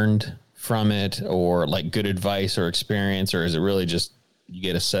learned from it, or like good advice or experience, or is it really just you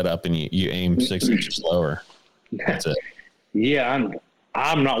get a setup and you aim 6 inches lower? That's it. Yeah,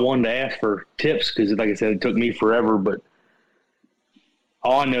 I'm not one to ask for tips because, like I said, it took me forever. But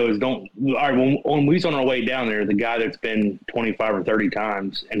all I know is all right, when we was on our way down there, the guy that's been 25 or 30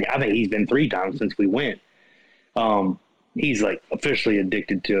 times, and I think he's been 3 times since we went, he's like officially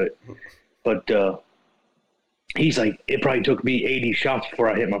addicted to it. But he's like, it probably took me 80 shots before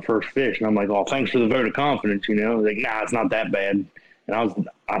I hit my first fish. And I'm like, oh, thanks for the vote of confidence, you know? Like, nah, it's not that bad. And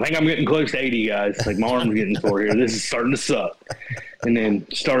I think I'm getting close to 80, guys. Like, my arm's getting sore here. This is starting to suck. And then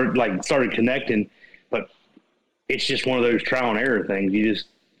started connecting. But it's just one of those trial and error things. You just,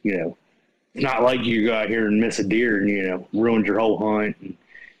 it's not like you go out here and miss a deer and, ruined your whole hunt. And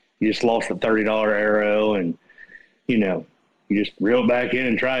you just lost a $30 arrow and, you just reel it back in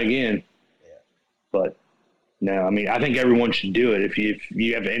and try again. Yeah. But no, I mean, I think everyone should do it if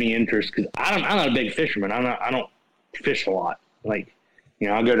you have any interest. Cause I'm not a big fisherman. I don't fish a lot. Like,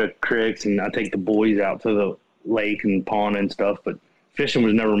 I go to creeks and I take the boys out to the lake and pond and stuff, but fishing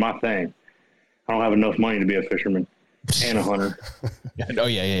was never my thing. I don't have enough money to be a fisherman and a hunter. Oh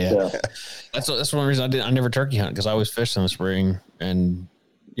yeah. So. That's one reason I never turkey hunt, because I always fish in the spring, and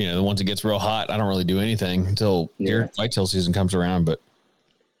once it gets real hot, I don't really do anything until whitetail season comes around. But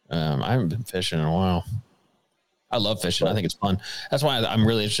I haven't been fishing in a while. I love fishing. I think it's fun. That's why I'm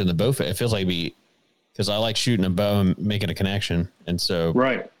really interested in the bow. It feels like because I like shooting a bow and making a connection, and so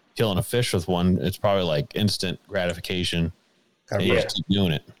killing a fish with one, it's probably like instant gratification. You just keep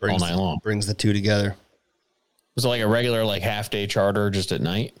doing it all night long. Brings the two together. Was it like a regular half day charter just at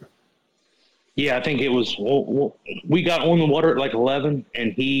night? Yeah, I think it was. Well, we got on the water at like 11,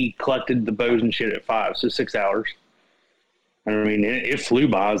 and he collected the bows and shit at 5, so 6 hours. I mean, it flew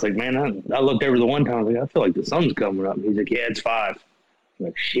by. I was like, man, I looked over the one time. I was like, I feel like the sun's coming up. And he's like, yeah, it's 5. I'm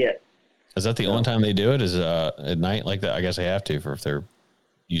like, shit. Is that the only time they do it? Is at night like that? I guess they have to if they're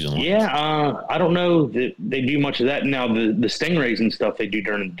using lines. Yeah, I don't know that they do much of that. Now, the stingrays and stuff they do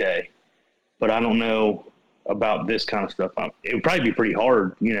during the day. But I don't know about this kind of stuff. It would probably be pretty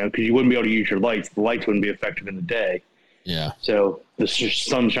hard, because you wouldn't be able to use your lights. The lights wouldn't be effective in the day. Yeah. So the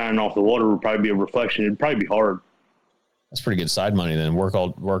sun shining off the water would probably be a reflection. It'd probably be hard. That's pretty good side money then. Work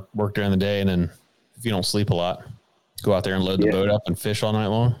during the day, and then if you don't sleep a lot, go out there and load the boat up and fish all night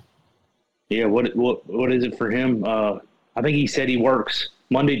long. Yeah. What is it for him? I think he said he works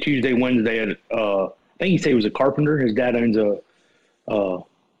Monday, Tuesday, Wednesday at I think he said he was a carpenter. His dad owns a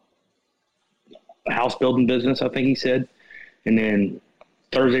house building business, I think he said. And then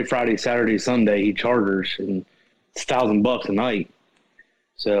Thursday, Friday, Saturday, Sunday he charters, and it's $1,000 a night.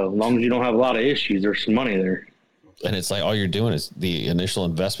 So as long as you don't have a lot of issues, there's some money there. And it's like all you're doing is the initial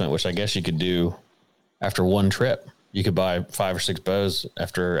investment, which I guess you could do after one trip. You could buy 5 or 6 bows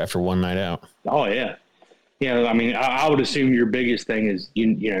after one night out. Oh yeah. I mean, I would assume your biggest thing is you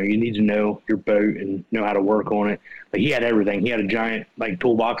need to know your boat and know how to work on it. But he had everything. He had a giant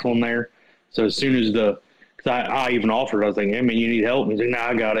toolbox on there. So as soon as because I even offered, I was like, hey man, you need help? And he's like, nah,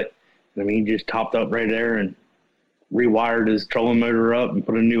 I got it. And I mean, he just topped up right there and rewired his trolling motor up and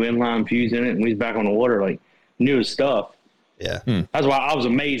put a new inline fuse in it, and he's back on the water, knew his stuff. Yeah. That's why I was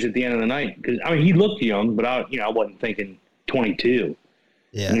amazed at the end of the night, because I mean, he looked young, but I wasn't thinking 22.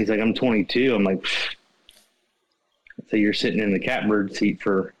 Yeah. And he's like, I'm 22. I'm like, pfft. So you're sitting in the catbird seat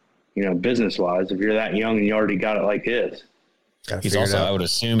for, business wise, if you're that young and you already got it like this. He's also, I would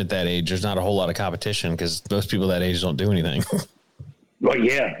assume at that age, there's not a whole lot of competition, because most people that age don't do anything. Well,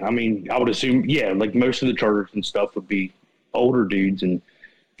 yeah. I mean, I would assume, most of the charters and stuff would be older dudes, and,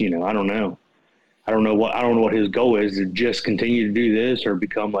 I don't know. I don't know what his goal is, to just continue to do this or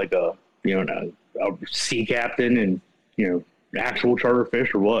become a sea captain and, actual charter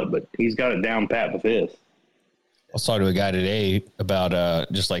fish or what, but he's got it down pat with this. I was talking to a guy today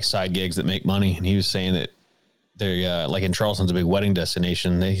about just side gigs that make money, and he was saying that they're in Charleston's a big wedding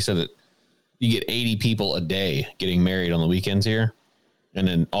destination. He said that you get 80 people a day getting married on the weekends here, and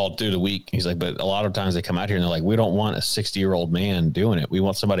then all through the week. He's like, but a lot of times they come out here and they're like, we don't want a 60-year-old man doing it. We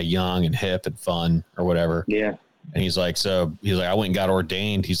want somebody young and hip and fun or whatever. Yeah. And he's like, I went and got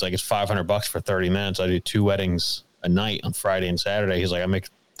ordained. He's like, it's $500 for 30 minutes. I do 2 weddings a night on Friday and Saturday. He's like, I make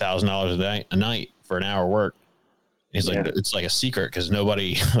 $1,000 a night for an hour work. He's like, it's like a secret because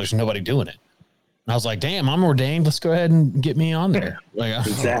there's nobody doing it. And I was like, damn, I'm ordained. Let's go ahead and get me on there.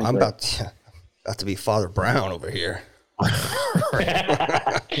 Exactly. I'm about to be Father Brown over here.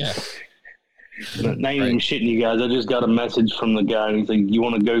 Yeah. Not even shitting you guys. I just got a message from the guy, and he's like, you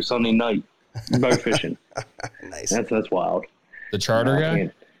want to go Sunday night bowfishing? Nice. That's wild. The charter guy?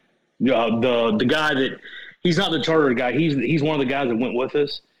 The guy that, he's not the charter guy. He's one of the guys that went with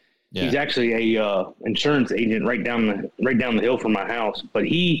us. Yeah. He's actually a insurance agent right down the hill from my house. But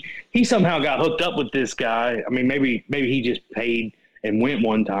he somehow got hooked up with this guy. I mean, maybe he just paid and went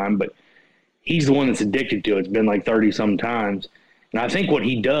one time, but he's the one that's addicted to it. It's been 30 some times. And I think what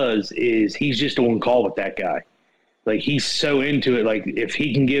he does is he's just on call with that guy. He's so into it. If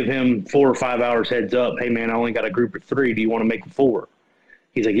he can give him 4 or 5 hours heads up, hey man, I only got a group of 3. Do you want to make 4?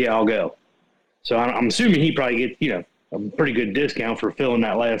 He's like, yeah, I'll go. So I'm assuming he probably gets, a pretty good discount for filling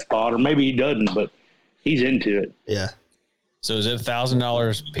that last spot, or maybe he doesn't, but he's into it. Yeah. So is it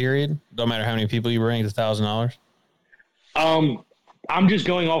 $1,000 period? Don't matter how many people you bring, it's $1,000. I'm just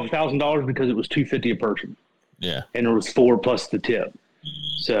going off $1,000 because it was $250 a person. Yeah, and there was 4 plus the tip.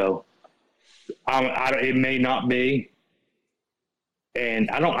 So it may not be. And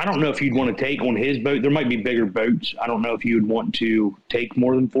I don't know if you'd want to take on his boat. There might be bigger boats. I don't know if you would want to take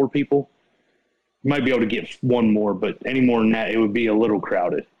more than 4 people. You might be able to get one more, but any more than that, it would be a little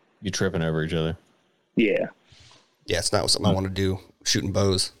crowded. You tripping over each other. Yeah. Yeah, it's not something I want to do, shooting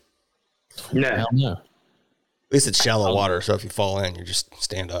bows. No. Hell no. At least it's shallow water, so if you fall in, you just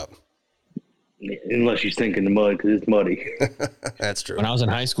stand up. Unless you stink in the mud because it's muddy. That's true. When I was in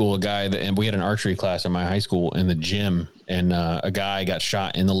high school, and we had an archery class in my high school in the gym, and a guy got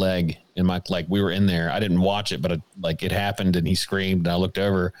shot in the leg. We were in there. I didn't watch it, but it happened, and he screamed, and I looked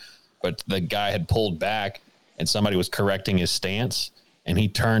over, but the guy had pulled back, and somebody was correcting his stance, and he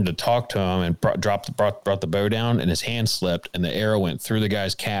turned to talk to him and brought the bow down, and his hand slipped, and the arrow went through the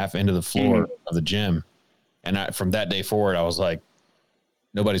guy's calf into the floor of the gym. And from that day forward, I was like,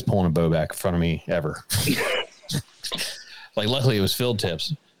 nobody's pulling a bow back in front of me ever. Luckily it was filled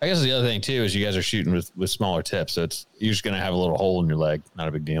tips. I guess the other thing too is you guys are shooting with smaller tips, so you're just going to have a little hole in your leg. Not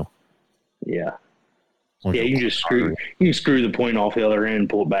a big deal. Yeah. Yeah, you can just screw the point off the other end,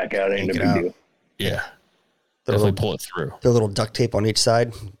 pull it back out. Ain't a big deal. Yeah. Definitely pull it through. Put a little duct tape on each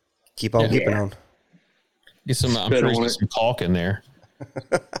side. Keep on keeping on. Get some. I'm sure there's some caulk in there.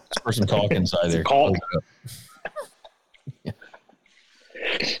 Pour some caulk inside there. Caulk.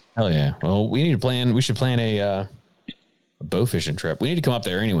 Hell yeah! Well, we need to plan. We should plan a bow fishing trip. We need to come up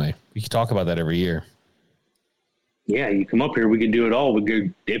there anyway. We can talk about that every year. Yeah, you come up here, we can do it all. We go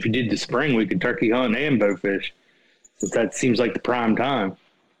if you did the spring, we could turkey hunt and bow fish. Since that seems like the prime time.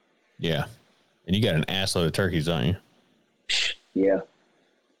 Yeah, and you got an assload of turkeys, don't you? Yeah.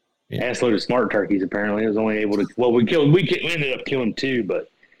 Assload of smart turkeys. Apparently, I was only able to. Well, we ended up killing 2,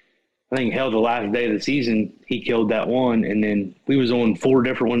 but I think the last day of the season, he killed that one, and then we was on 4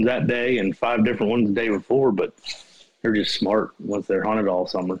 different ones that day and 5 different ones the day before. But they're just smart once they're hunted all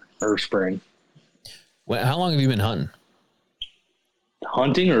summer or spring. Well, how long have you been hunting?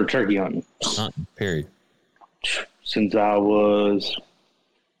 Hunting or turkey hunting? Hunting. Period. Since I was,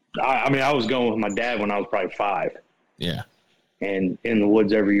 I was going with my dad when I was probably 5. Yeah. And in the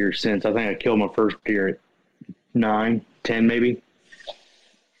woods every year since. I think I killed my first deer at 9, 10 maybe.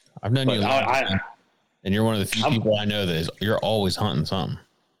 I've known you a long time, and you're one of the few people I know that you're always hunting something.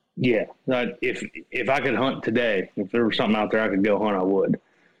 Yeah. If I could hunt today, if there was something out there I could go hunt, I would.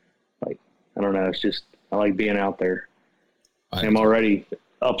 I don't know. It's just, I like being out there. I'm already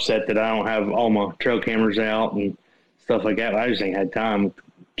upset that I don't have all my trail cameras out and stuff like that. I just ain't had time with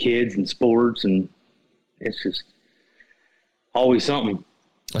kids and sports, and it's just always something.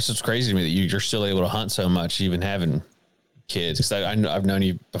 That's what's crazy to me that you're still able to hunt so much, even having kids. Because I've known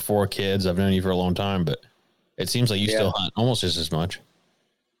you before kids. I've known you for a long time, but it seems like you still hunt almost just as much.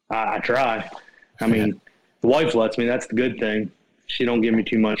 I try. I mean, the wife lets me. That's the good thing. She don't give me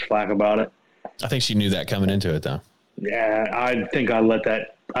too much flack about it. I think she knew that coming into it, though. Yeah, I think I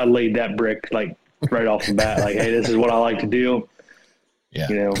laid that brick right off the bat. Hey, this is what I like to do.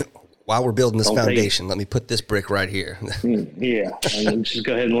 Yeah. While we're building this foundation, let me put this brick right here. Yeah. And just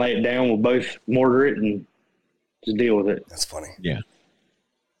go ahead and lay it down. We'll both mortar it and just deal with it. That's funny. Yeah.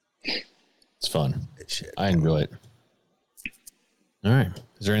 It's fun. Good shit. I enjoy it. All right.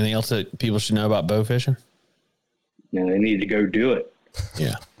 Is there anything else that people should know about bow fishing? No, they need to go do it.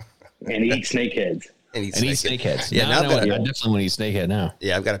 Yeah. And eat snakeheads. And eat snakeheads. Yeah, I definitely want to eat snakehead now.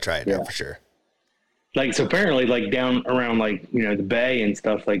 Yeah, I've got to try it now for sure. So apparently, down around, the Bay and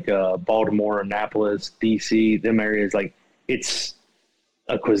stuff, Baltimore, Annapolis, DC, them areas, it's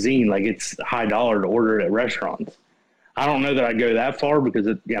a cuisine. It's high dollar to order it at restaurants. I don't know that I'd go that far because,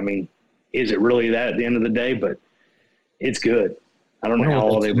 is it really that at the end of the day? But it's good. I don't know how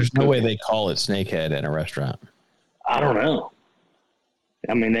all they would. There's no way they call it snakehead in a restaurant. I don't know.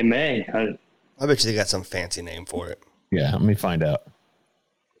 I mean, they may. I bet you they got some fancy name for it. Yeah, let me find out.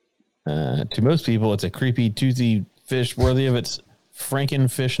 To most people, it's a creepy, toothy fish worthy of its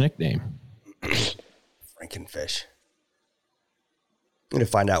Frankenfish nickname. Frankenfish. I'm gonna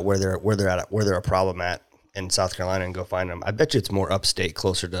find out where they're a problem at in South Carolina and go find them. I bet you it's more upstate,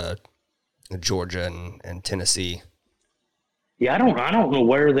 closer to Georgia and Tennessee. Yeah, I don't know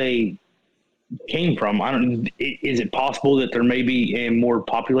where they came from. Is it possible that there may be in more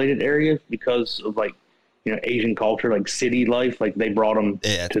populated areas because of Asian culture, city life, they brought them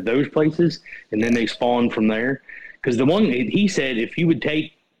to those places and then they spawned from there? Because the one he said, if you would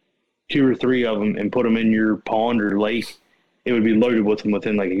take 2 or 3 of them and put them in your pond or lake it would be loaded with them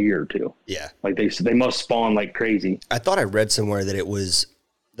within like a year or two. Yeah. Like they must spawn like crazy. I thought I read somewhere that it was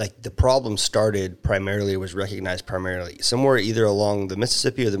like the problem started primarily, was recognized primarily somewhere either along the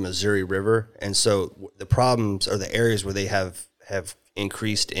Mississippi or the Missouri River. And so the problems, or the areas where they have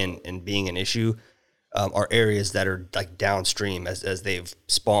increased in being an issue, are areas that are like downstream as they've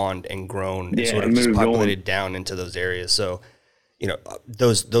spawned and grown and sort of just populated down into those areas. So, you know,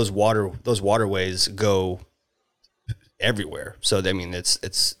 those waterways go everywhere. So I mean,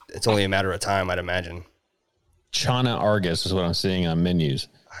 it's only a matter of time, I'd imagine. Chana Argus is what I'm seeing on menus.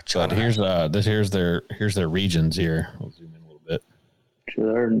 But here's their regions here. We'll zoom in a little bit.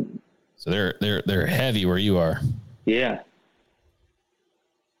 Sure. So they're heavy where you are. Yeah.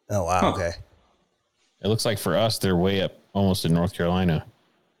 Oh wow. Huh. Okay. It looks like for us they're way up almost in North Carolina.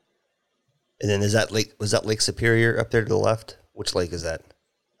 And then was that Lake Superior up there to the left? Which lake is that?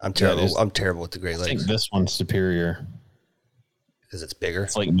 I'm terrible. Yeah, I'm terrible with the Great Lakes. I think this one's Superior because it's bigger.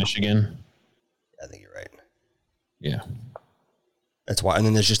 It's like Michigan. I think you're right. Yeah. That's why. And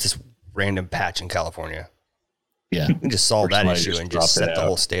then there's just this random patch in California. Yeah. We can just solve that issue and just set the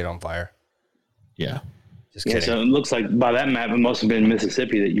whole state on fire. Yeah. Just kidding. So it looks like by that map, it must have been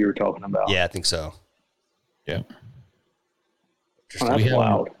Mississippi that you were talking about. Yeah, I think so. Yeah. Oh, that's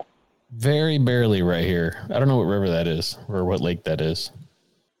wild. Very barely right here. I don't know what river that is or what lake that is.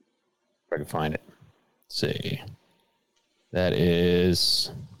 If I can find it. Let's see. That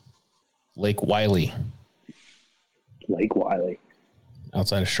is Lake Wiley. Lake Wiley.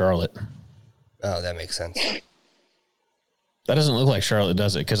 Outside of Charlotte. Oh, that makes sense. That doesn't look like Charlotte,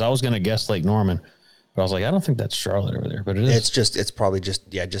 does it? Because I was going to guess Lake Norman, but I was like, I don't think that's Charlotte over there, but it is. It's probably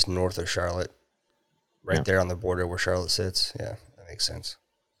just north of Charlotte, right there on the border where Charlotte sits. Yeah, that makes sense.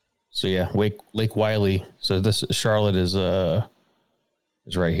 So yeah, Lake Wiley. So this Charlotte is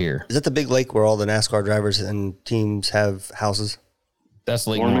right here. Is that the big lake where all the NASCAR drivers and teams have houses? That's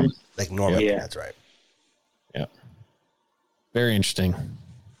Lake Norman. Lake Norman. Yeah. That's right. Yeah. Very interesting.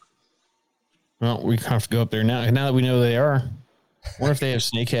 Well, we have to go up there now. Now that we know they are, I wonder if they have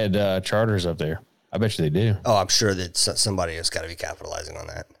snakehead charters up there. I bet you they do. Oh, I'm sure that somebody has got to be capitalizing on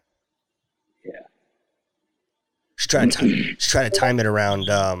that. Yeah. She's trying to time it around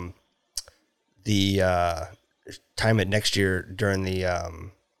time it next year during the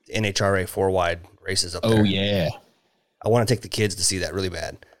NHRA 4-wide races up there. Oh yeah. I want to take the kids to see that really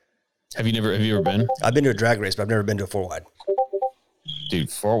bad. Have you ever been? I've been to a drag race, but I've never been to a 4-wide. Dude,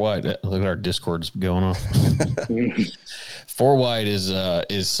 4-wide. Look at our Discord's going on. 4-wide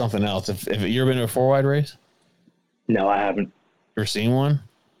is something else. If you ever been to a 4-wide race? No, I haven't. Ever seen one?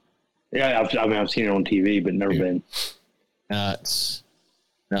 Yeah, I've seen it on TV, but never been. Nuts.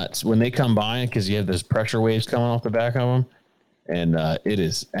 When they come by, because you have those pressure waves coming off the back of them, and it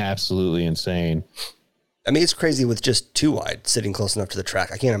is absolutely insane. I mean, it's crazy with just 2-wide sitting close enough to the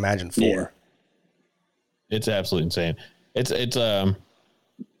track. I can't imagine 4. Yeah. It's absolutely insane. It's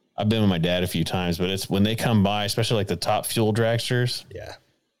I've been with my dad a few times, but it's when they come by, especially like the top fuel dragsters. Yeah.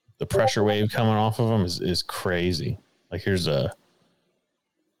 The pressure wave coming off of them is crazy. Like here's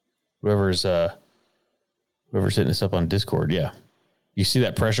whoever's hitting us up on Discord. Yeah. You see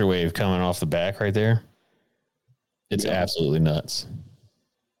that pressure wave coming off the back right there? It's absolutely nuts.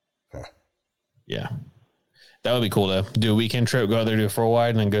 Huh. Yeah. That would be cool to do a weekend trip, go out there, do a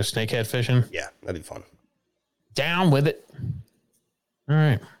 4-wide, and then go snakehead fishing. Yeah, that'd be fun. Down with it. All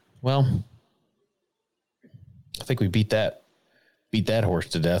right. Well, I think we beat that horse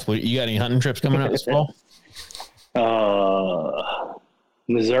to death. You got any hunting trips coming up this fall?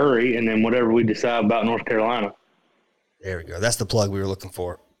 Missouri, and then whatever we decide about North Carolina. There we go. That's the plug we were looking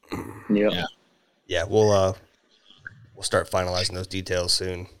for. Yep. Yeah. We'll start finalizing those details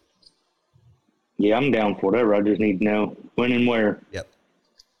soon. Yeah, I'm down for whatever. I just need to know when and where. Yep.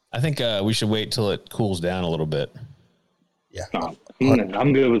 I think we should wait till it cools down a little bit. Yeah.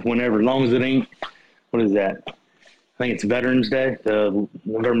 I'm good with whenever, as long as it ain't. What is that? I think it's Veterans Day, the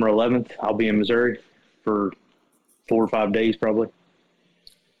November 11th. I'll be in Missouri for 4 or 5 days, probably.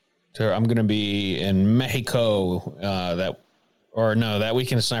 So I'm going to be in Mexico that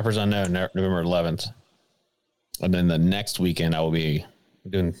weekend of Snipers Unknown, November 11th. And then the next weekend I will be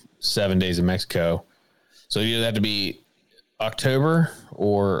doing 7 days in Mexico. So you either have to be October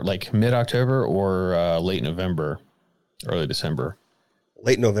or like mid-October or late November, early December.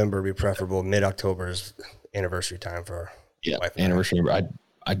 Late November would be preferable. Mid-October is anniversary time for our wife. Anniversary.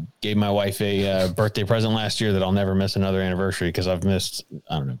 I gave my wife a birthday present last year that I'll never miss another anniversary because I've missed,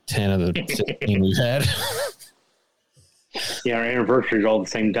 10 of the 16 we've had. Yeah, our anniversaries all at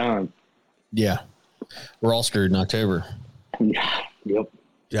the same time. Yeah. We're all screwed in October. Yeah. Yep.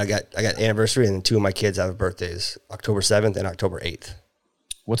 Dude, I got anniversary, and then 2 of my kids have birthdays, October 7th and October 8th.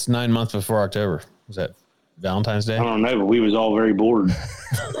 What's 9 months before October? Was that Valentine's Day? I don't know, but we was all very bored.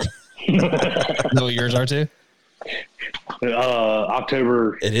 No, yours are too?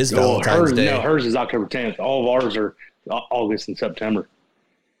 October. It is Valentine's Day. No, hers is October 10th. All of ours are August and September.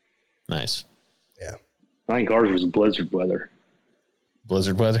 Nice. Yeah. I think ours was blizzard weather.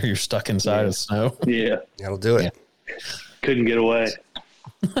 Blizzard weather? You're stuck inside of snow? Yeah. That'll do it. Yeah. Couldn't get away.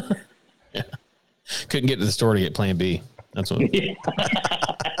 Yeah. Couldn't get to the store to get Plan B. That's what.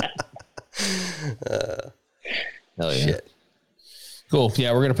 Hell yeah. Shit. Cool.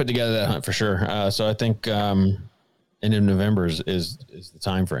 Yeah, we're gonna put together that hunt for sure. So I think end of November is the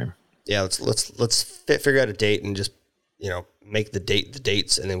time frame. Yeah, let's figure out a date and just make the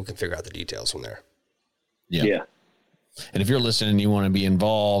dates, and then we can figure out the details from there. Yeah. And if you're listening and you want to be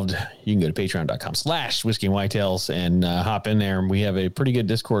involved, you can go to patreon.com/whiskey and whitetails and hop in there. We have a pretty good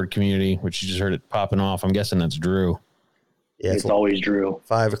Discord community, which you just heard it popping off. I'm guessing that's Drew. Yeah, it's always Drew.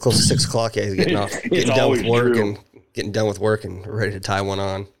 5 or close to 6 o'clock. Yeah, he's getting off, getting done with work and ready to tie one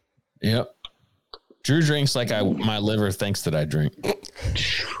on. Yep. Drew drinks like my liver thinks that I drink.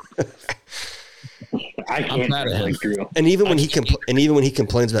 I can't like Drew. And even when he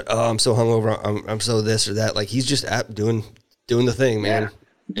complains about, I'm so hungover, I'm so this or that, like he's just doing the thing, man.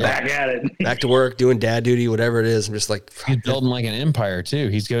 Yeah. Back at it. Back to work, doing dad duty, whatever it is. I'm just like, he's building like an empire too.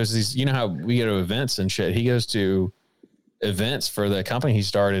 You know how we go to events and shit. He goes to events for the company he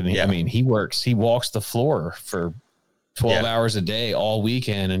started. And he walks the floor for 12 hours a day all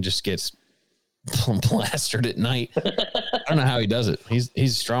weekend and just gets plastered at night. I don't know how he does it.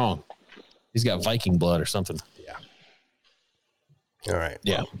 He's strong. He's got Viking blood or something. Yeah. All right.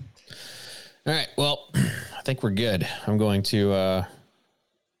 Yeah. All right. Well, I think we're good. I'm going to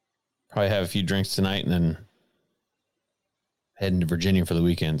probably have a few drinks tonight and then heading to Virginia for the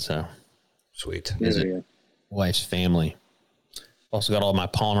weekend. So sweet. Visit wife's family. Also got all my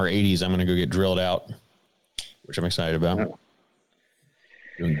Palmer 80s. I'm going to go get drilled out, which I'm excited about. Oh.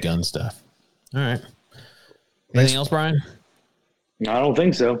 Doing gun stuff. All right. Anything else, Brian? I don't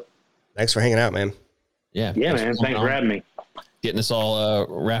think so. Thanks for hanging out, man. Yeah. Yeah, man. Thanks for having me. Getting us all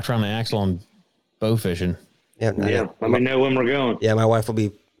wrapped around the axle and bow fishing. Yeah. Let me know when we're going. Yeah, my wife will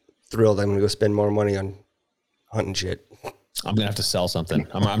be thrilled. I'm going to go spend more money on hunting shit. I'm going to have to sell something.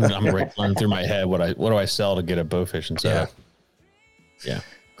 I'm running through my head. What do I sell to get a bow fishing setup? Yeah.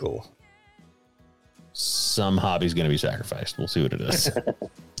 Cool. Some hobby's going to be sacrificed. We'll see what it is.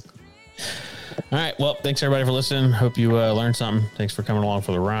 All right. Well, thanks everybody for listening. Hope you learned something. Thanks for coming along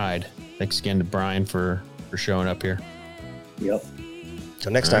for the ride. Thanks again to Brian for showing up here. Yep.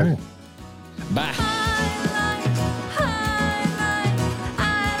 Till next time. Right. Bye.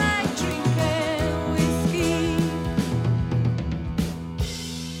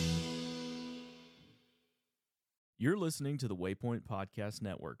 You're listening to the Waypoint Podcast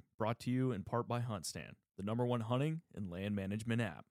Network, brought to you in part by HuntStand, the #1 hunting and land management app.